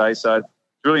guess you could say. So it's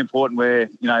really important where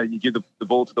you give the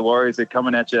ball to the Warriors. They're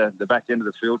coming at you the back end of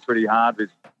the field pretty hard with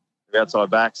outside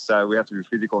backs, so we have to be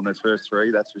physical in those first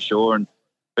 3, that's for sure.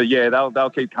 But yeah, they'll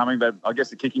keep coming. But I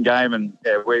guess the kicking game, and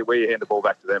we hand the ball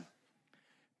back to them.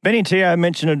 Benny Teo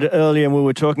mentioned it earlier, and we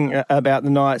were talking about the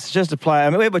Knights. Just a player. I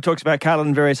mean, we talked about Carlton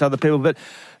and various other people, but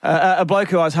a bloke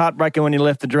who I was heartbroken when he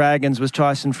left the Dragons was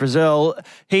Tyson Frizzell.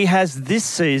 He has this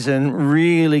season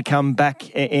really come back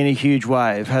in a huge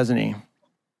wave, hasn't he?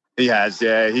 He has,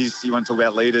 yeah. You want to talk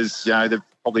about leaders? They're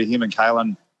probably him and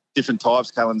Kalen, different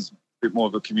types. Kalen's a bit more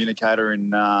of a communicator in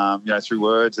through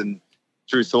words and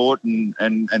through thought,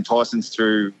 and Tyson's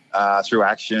through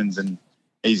actions, and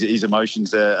his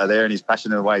emotions are there, and he's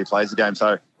passionate in the way he plays the game.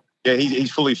 So, yeah,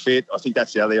 he's fully fit. I think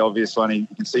that's the other obvious one. You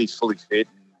can see he's fully fit.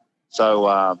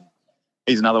 So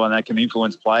he's another one that can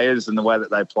influence players and the way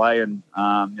that they play. And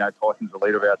Tyson's the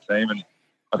leader of our team, and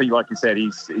I think, like you said,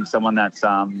 he's someone that's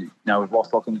we've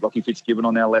lost Lockie Fitzgibbon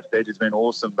on our left edge. It's been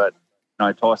awesome, but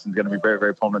Tyson's going to be very,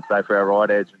 very prominent today for our right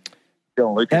edge. And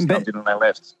Dylan Lucas comes in on our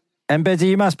left. And, Bedsy,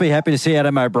 you must be happy to see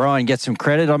Adam O'Brien get some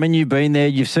credit. I mean, you've been there.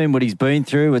 You've seen what he's been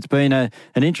through. It's been an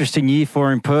interesting year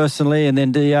for him personally, and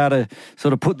then to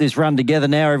sort of put this run together.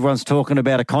 Now everyone's talking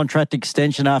about a contract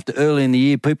extension after early in the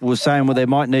year. People were saying, well, they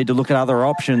might need to look at other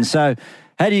options. So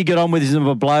how do you get on with him,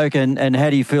 a bloke, and how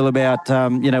do you feel about,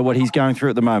 what he's going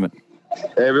through at the moment?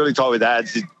 Yeah, really tight with that.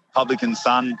 He's publican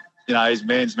son. He's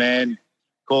man's man,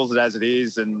 calls it as it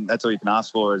is, and that's all you can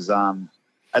ask for is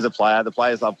as a player. The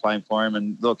players love playing for him.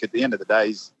 And look, at the end of the day,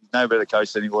 he's no better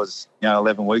coach than he was,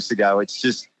 11 weeks ago.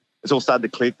 It's all started to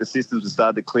click. The systems have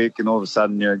started to click, and all of a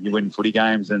sudden you win footy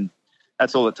games. And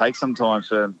that's all it takes sometimes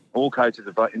for all coaches.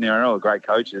 In there are all great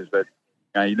coaches, but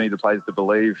you need the players to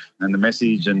believe and the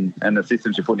message and the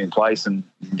systems you're putting in place, and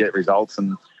you can get results.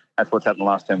 And that's what's happened the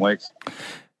last 10 weeks.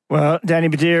 Well, Danny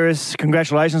Badiris,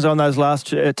 congratulations on those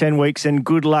last 10 weeks, and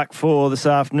good luck for this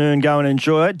afternoon. Go and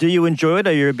enjoy it. Do you enjoy it,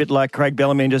 or you're a bit like Craig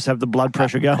Bellamy and just have the blood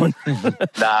pressure going?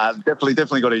 Nah,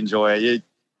 definitely got to enjoy it.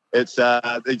 It's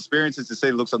the experiences, to see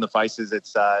the looks on the faces.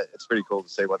 It's pretty cool to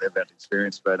see what they're about to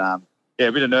experience. But a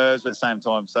bit of nerves, but at the same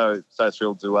time, so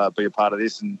thrilled to be a part of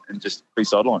this and just be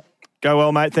sidelined. Go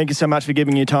well, mate. Thank you so much for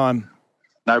giving your time.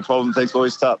 No problem. Thanks,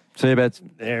 boys. Tough. See you, Bets.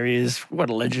 There he is. What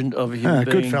a legend of a human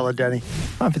being. Good fella, Danny.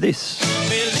 Time for this.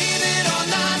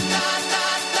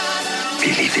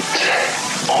 Believe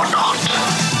it or not.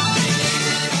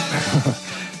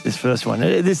 This first one.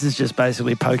 This is just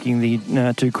basically poking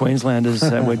the 2 Queenslanders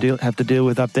we have to deal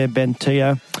with up there. Ben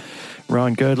Teo.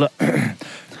 Ryan Girdler.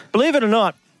 Believe it or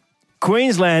not,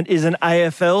 Queensland is an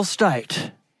AFL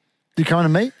state. You coming to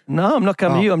me? No, I'm not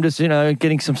coming to you. I'm just,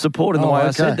 getting some support in the way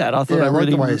I said that. I thought I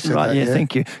really... the way you said that, yeah,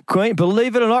 thank you.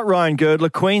 Believe it or not, Ryan Girdler,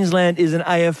 Queensland is an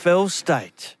AFL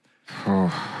state.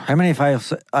 How many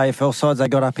AFL sides they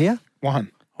got up here?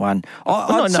 One.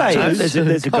 I'd say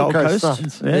there's the Gold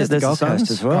Coast. There's the Gold Coast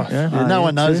as well. Yeah. No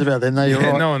one knows about them. No, you're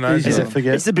right. No one knows.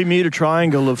 It's the Bermuda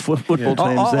Triangle of football teams.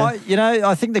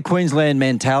 I think the Queensland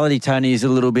mentality, Tony, is a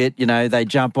little bit, they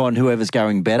jump on whoever's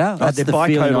going better. That's the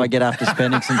feeling I get after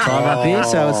spending some time up here.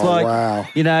 So it's like,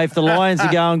 if the Lions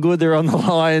are going good, they're on the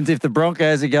Lions. If the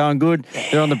Broncos are going good,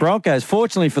 they're on the Broncos.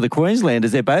 Fortunately for the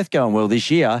Queenslanders, they're both going well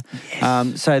this year.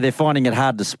 So they're finding it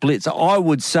hard to split. So I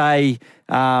would say...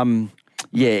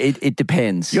 it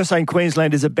depends. You're saying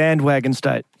Queensland is a bandwagon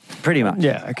state? Pretty much.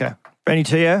 Yeah, okay. Benny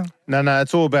Teo? No,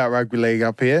 it's all about rugby league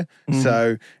up here. Mm-hmm.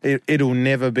 So it'll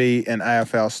never be an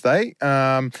AFL state.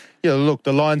 Look,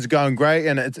 the Lions are going great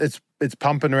and it's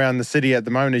pumping around the city at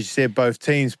the moment, as you said, both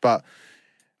teams, but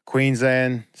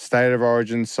Queensland, State of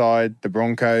Origin side, the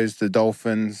Broncos, the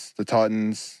Dolphins, the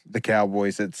Titans, the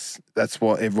Cowboys, that's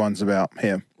what everyone's about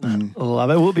here.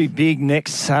 Love it. It will be big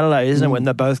next Saturday, isn't it, when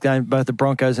they're both the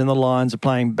Broncos and the Lions are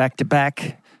playing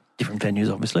back-to-back. Different venues,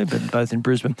 obviously, but both in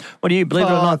Brisbane. What do you believe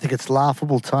it or not? I think it's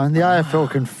laughable, Tone. The AFL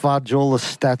can fudge all the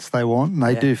stats they want, and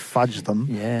they do fudge them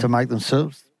to make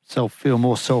themselves feel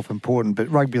more self-important, but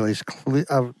rugby league's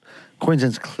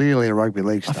Queensland's clearly a rugby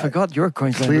league state. I forgot you're a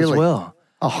Queenslander as well.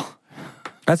 Oh,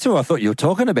 that's who I thought you were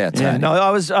talking about, Tony. Yeah, no, I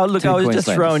was just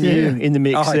throwing you in the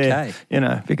mix there,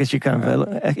 because you kind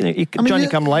of, Johnny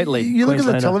come lately. You look at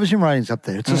the television ratings up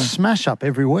there; it's a smash up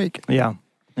every week. Yeah.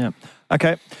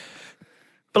 Okay,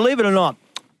 believe it or not,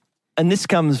 and this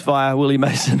comes via Willie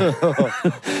Mason.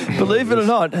 Believe it or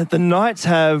not, the Knights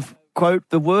have, quote,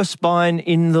 the worst spine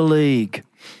in the league.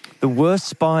 The worst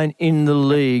spine in the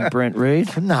league, Brent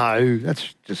Reid. No,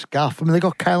 that's just guff. I mean, they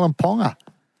got Kalen Ponga.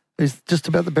 He's just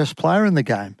about the best player in the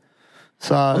game.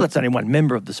 So that's only one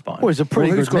member of the spine. Well, he's a pretty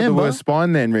who's good got member. the worst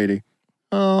spine then, Reedy?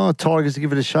 Oh, Tigers to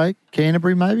give it a shake.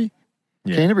 Canterbury, maybe.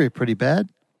 Yeah. Canterbury are pretty bad.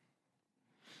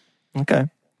 Okay.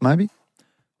 Maybe.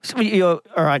 So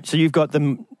all right, so you've got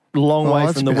them long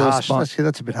way from the worst spine.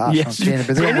 That's a bit harsh on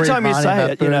Canterbury. Anytime you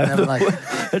say it,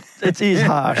 it is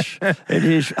harsh. It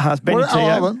is harsh. Benny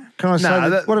Teo. Can I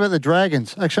say what about the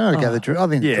Dragons? Actually, I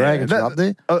think the Dragons are up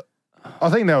there.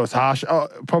 I think that was harsh.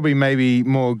 Probably maybe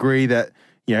more agree that,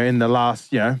 in the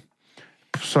last, the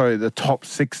top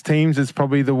 6 teams is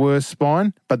probably the worst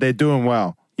spine, but they're doing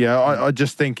well. I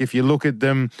just think if you look at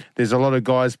them, there's a lot of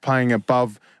guys playing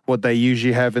above what they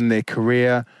usually have in their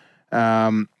career.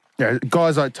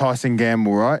 Guys like Tyson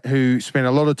Gamble, right, who spent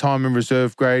a lot of time in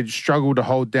reserve grade, struggled to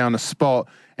hold down a spot,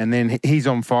 and then he's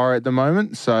on fire at the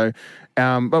moment. So,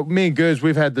 but me and Gers,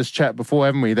 we've had this chat before,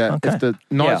 haven't we, that if the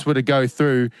Knights were to go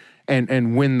through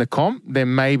and win the comp,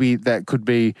 then maybe that could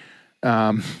be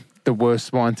the worst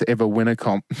spine to ever win a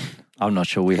comp. I'm not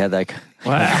sure we had that.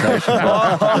 Wow.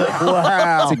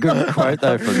 That's a good quote,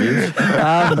 though, from you.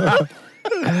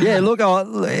 Look,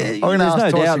 I'm going to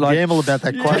ask Tyson Gamble about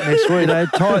that quote next week.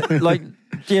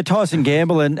 Tyson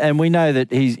Gamble, and we know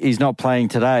that he's not playing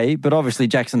today, but obviously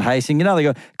Jackson Hastings, they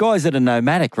got guys that are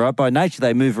nomadic, right? By nature,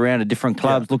 they move around to different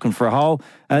clubs looking for a hole,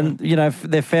 and,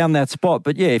 they've found that spot.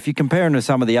 But, if you compare them to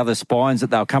some of the other spines that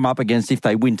they'll come up against if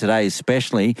they win today,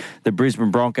 especially the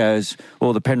Brisbane Broncos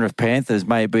or the Penrith Panthers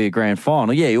may be a grand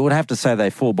final, you would have to say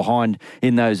they fall behind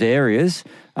in those areas.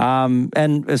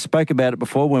 And I spoke about it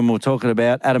before when we were talking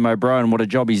about Adam O'Brien, what a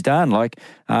job he's done.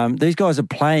 These guys are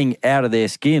playing out of their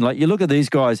skin. You look at these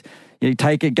guys, you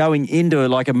take it going into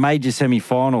a major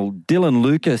semi-final. Dylan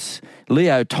Lucas,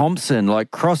 Leo Thompson,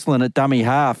 Crossland at dummy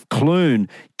half, Clune,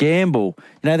 Gamble.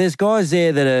 There's guys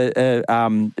there that are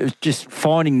just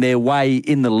finding their way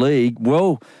in the league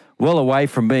well away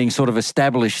from being sort of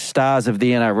established stars of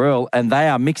the NRL, and they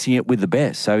are mixing it with the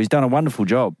best. So he's done a wonderful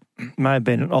job. May have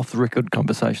been an off-the-record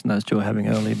conversation those two were having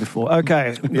earlier before.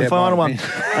 Okay, the final one.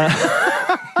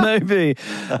 Maybe.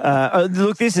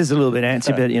 Look, this is a little bit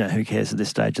antsy, but, who cares at this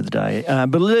stage of the day?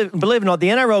 Believe it or not, the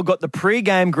NRL got the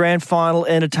pre-game grand final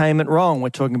entertainment wrong. We're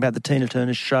talking about the Tina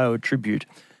Turner show, a tribute.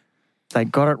 They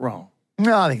got it wrong.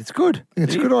 No, I think it's good. I think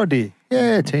it's a good idea.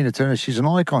 Yeah, Tina Turner, she's an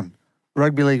icon.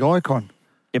 Rugby league icon.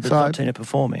 Yeah, but it's not Tina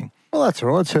performing. Well, that's all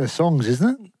right. It's her songs, isn't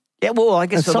it? Yeah, well, I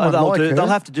guess they'll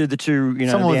have to do the two,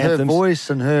 someone the with anthems. Her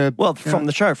voice and her... Well, from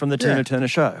the show, from the Tina Turner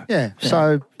show. Yeah,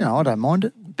 so, I don't mind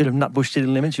it. Bit of Nutbush City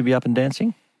Limits, you'll be up and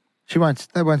dancing. They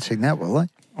won't sing that, will they?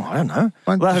 I don't know.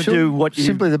 We'll have to do what you...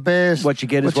 Simply the best. What you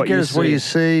get is what you see. What you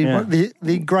see. Yeah.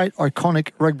 The great,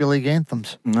 iconic rugby league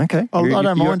anthems. Okay. I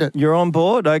don't mind it. You're on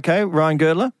board. Okay. Ryan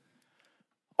Girdler?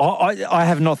 I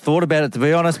have not thought about it, to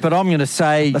be honest, but I'm going to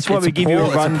say that's why we give you a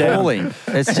rundown.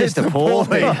 It's just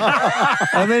appalling.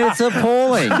 I mean, it's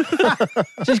appalling.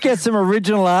 Just get some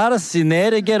original artists in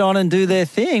there to get on and do their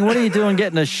thing. What are you doing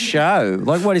getting a show?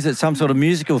 Like, what is it, some sort of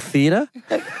musical theatre?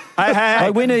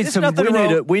 Hey, we need a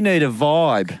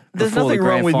vibe. There's before nothing the wrong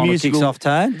grand with final musical. Kicks off,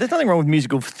 Tone. There's nothing wrong with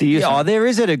musical theatre. Yeah, there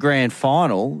is at a grand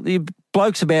final. The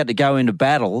bloke's about to go into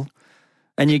battle,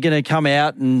 and you're going to come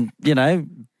out and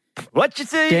what you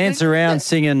see? Dance around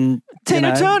singing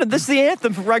Tina Turner. This is the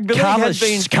anthem for rugby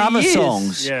league. Cover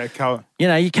songs. Yeah, cover.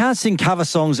 You can't sing cover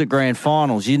songs at grand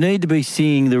finals. You need to be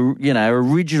singing the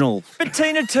original. But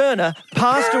Tina Turner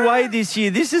passed away this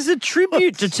year. This is a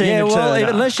tribute to Tina Turner.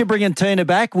 Unless you're bringing Tina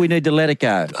back, we need to let it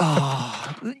go.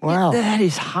 Wow. That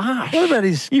is harsh. What about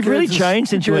his... You've really changed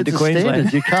since you went to Queensland.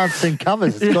 Standards. You can't sing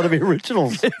covers. It's got to be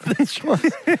originals. That's right.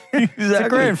 It's a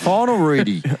grand final,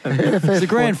 Rudy. It's a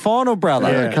grand final,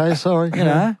 brother. Yeah. Okay, sorry.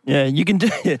 Yeah, you can do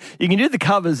the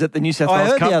covers at the New South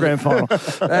Wales Cup grand final.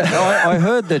 I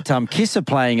heard that Kiss are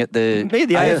playing at the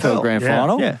AFL grand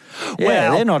final. Yeah.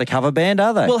 Well, they're not a cover band,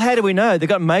 are they? Well, how do we know? They've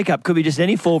got makeup. Could be just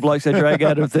any four blokes they drag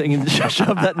out of thing and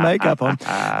shove that makeup on.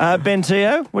 Ben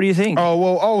Teo, what do you think? Oh,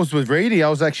 well, I was with Reedy. I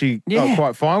was actually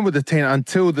quite fine with the team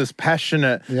until this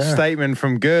passionate statement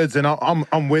from Gerds, and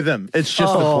I'm with him. It's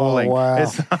just appalling. Wow.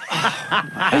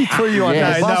 He threw you on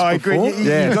that. No, I agree.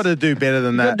 You've got to do better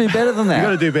than that. You've got to do better than that. You've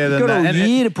got to do better than that. You've got a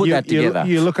year to put that together.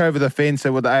 You look over the fence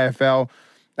at what the AFL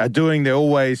are doing. They're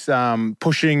always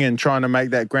pushing and trying to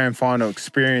make that grand final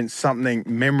experience something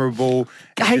memorable.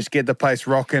 Just get the place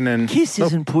rocking. And Kiss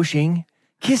isn't pushing.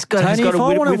 Kiss has Tony, got if a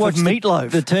I want to whiff watch of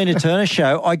meatloaf. the Tina Turner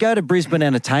show, I go to Brisbane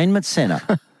Entertainment Centre.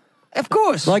 Of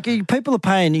course. Like, people are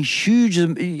paying huge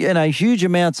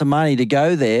amounts of money to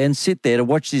go there and sit there to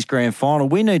watch this grand final.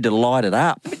 We need to light it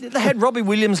up. They had Robbie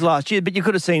Williams last year, but you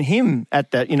could have seen him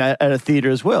at that, at a theatre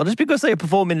as well. Just because they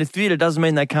perform in a theatre doesn't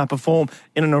mean they can't perform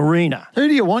in an arena. Who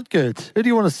do you want, Gertz? Who do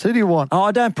you want? Oh,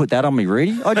 I don't put that on me,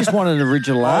 Rudy. I just want an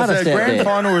original artist out there. Grand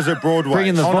final is at Broadway.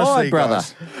 Bringing the Honestly, vibe, brother.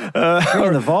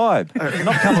 Bringing the vibe.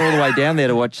 Not coming all the way down there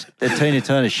to watch the Tina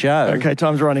Turner show. Okay,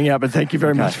 time's running out, but thank you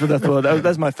very much for that thought.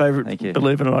 That's my favourite,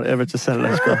 believe it or not, ever to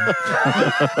Saturday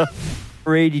Scrum.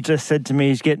 Reedy just said to me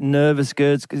he's getting nervous,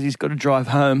 Gerds, because he's got to drive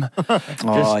home.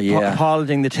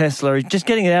 Piloting the Tesla. Just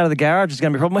getting it out of the garage is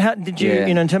going to be a problem. How did you,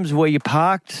 in terms of where you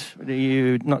parked, are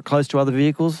you not close to other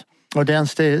vehicles? Or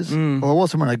downstairs? Well, I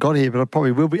wasn't when I got here, but I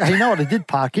probably will be. Hey, you know what I did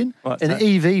park in? An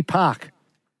EV park.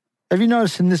 Have you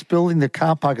noticed in this building, the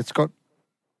car park, it's got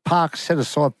parks set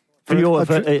aside for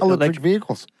electric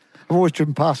vehicles? I've always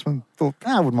driven past them and thought,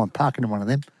 I wouldn't mind parking in one of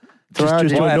them.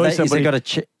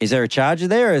 Is there a charger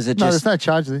there, or is it just... No, there's no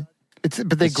charger there.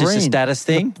 But they're green. Just a status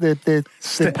thing? They're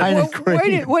painted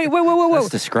green. Wait. That's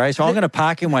disgraceful. I'm going to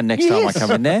park in one next time I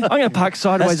come in there. I'm going to park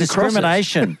sideways. That's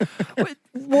discrimination.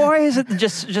 Why is it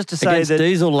just to say against that...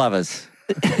 diesel lovers.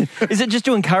 Is it just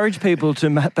to encourage people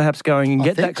to perhaps going and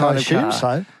get that kind of car? I assume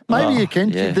so. Maybe you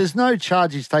can. Yeah. There's no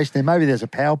charging station there. Maybe there's a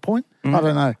PowerPoint. I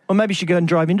don't know. Or maybe you should go and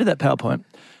drive into that PowerPoint.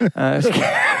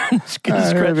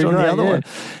 Scratch on the other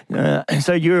one.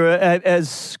 So you're,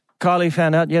 as Kylie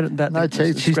found out yet about no,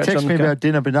 she's texted me about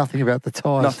dinner, but nothing about the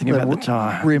tyres. Nothing about the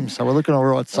tyre. Rims, so we're looking all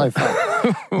right so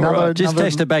far. Just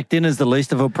text her back, dinner's the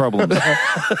least of her problems.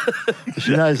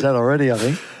 She knows that already, I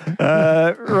think.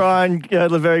 Ryan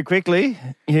Girdler, very quickly,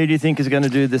 who do you think is going to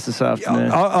do this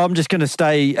afternoon? I'm just going to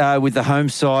stay with the home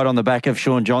side on the back of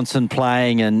Shaun Johnson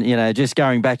playing and, just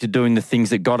going back to doing the things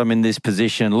that got him in this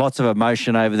position. Lots of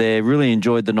emotion over there. Really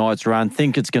enjoyed the night's run.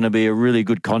 Think it's going to be a really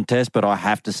good contest, but I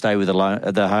have to stay with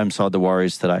the home side, the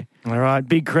Warriors today. All right,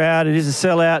 big crowd. It is a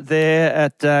sellout there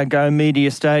at Go Media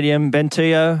Stadium. Ben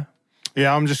Teo?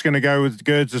 Yeah, I'm just going to go with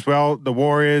Gerds as well. The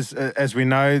Warriors, as we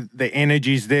know, the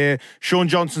energy's there. Shaun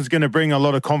Johnson's going to bring a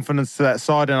lot of confidence to that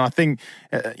side, and I think,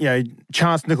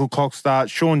 Chance Nickel-Clockstart,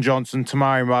 Shaun Johnson,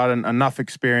 Tamari Martin, enough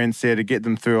experience there to get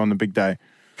them through on the big day.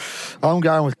 I'm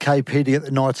going with KP to get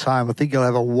the Knights home. I think he'll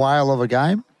have a whale of a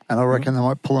game, and I reckon they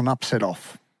might pull an upset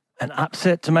off. An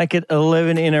upset to make it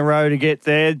 11 in a row to get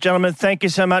there. Gentlemen, thank you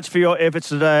so much for your efforts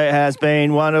today. It has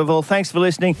been wonderful. Thanks for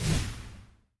listening.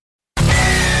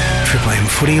 Triple M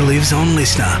Footy lives on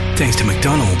Listener, thanks to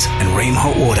McDonald's and Ream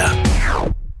Hot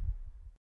Water.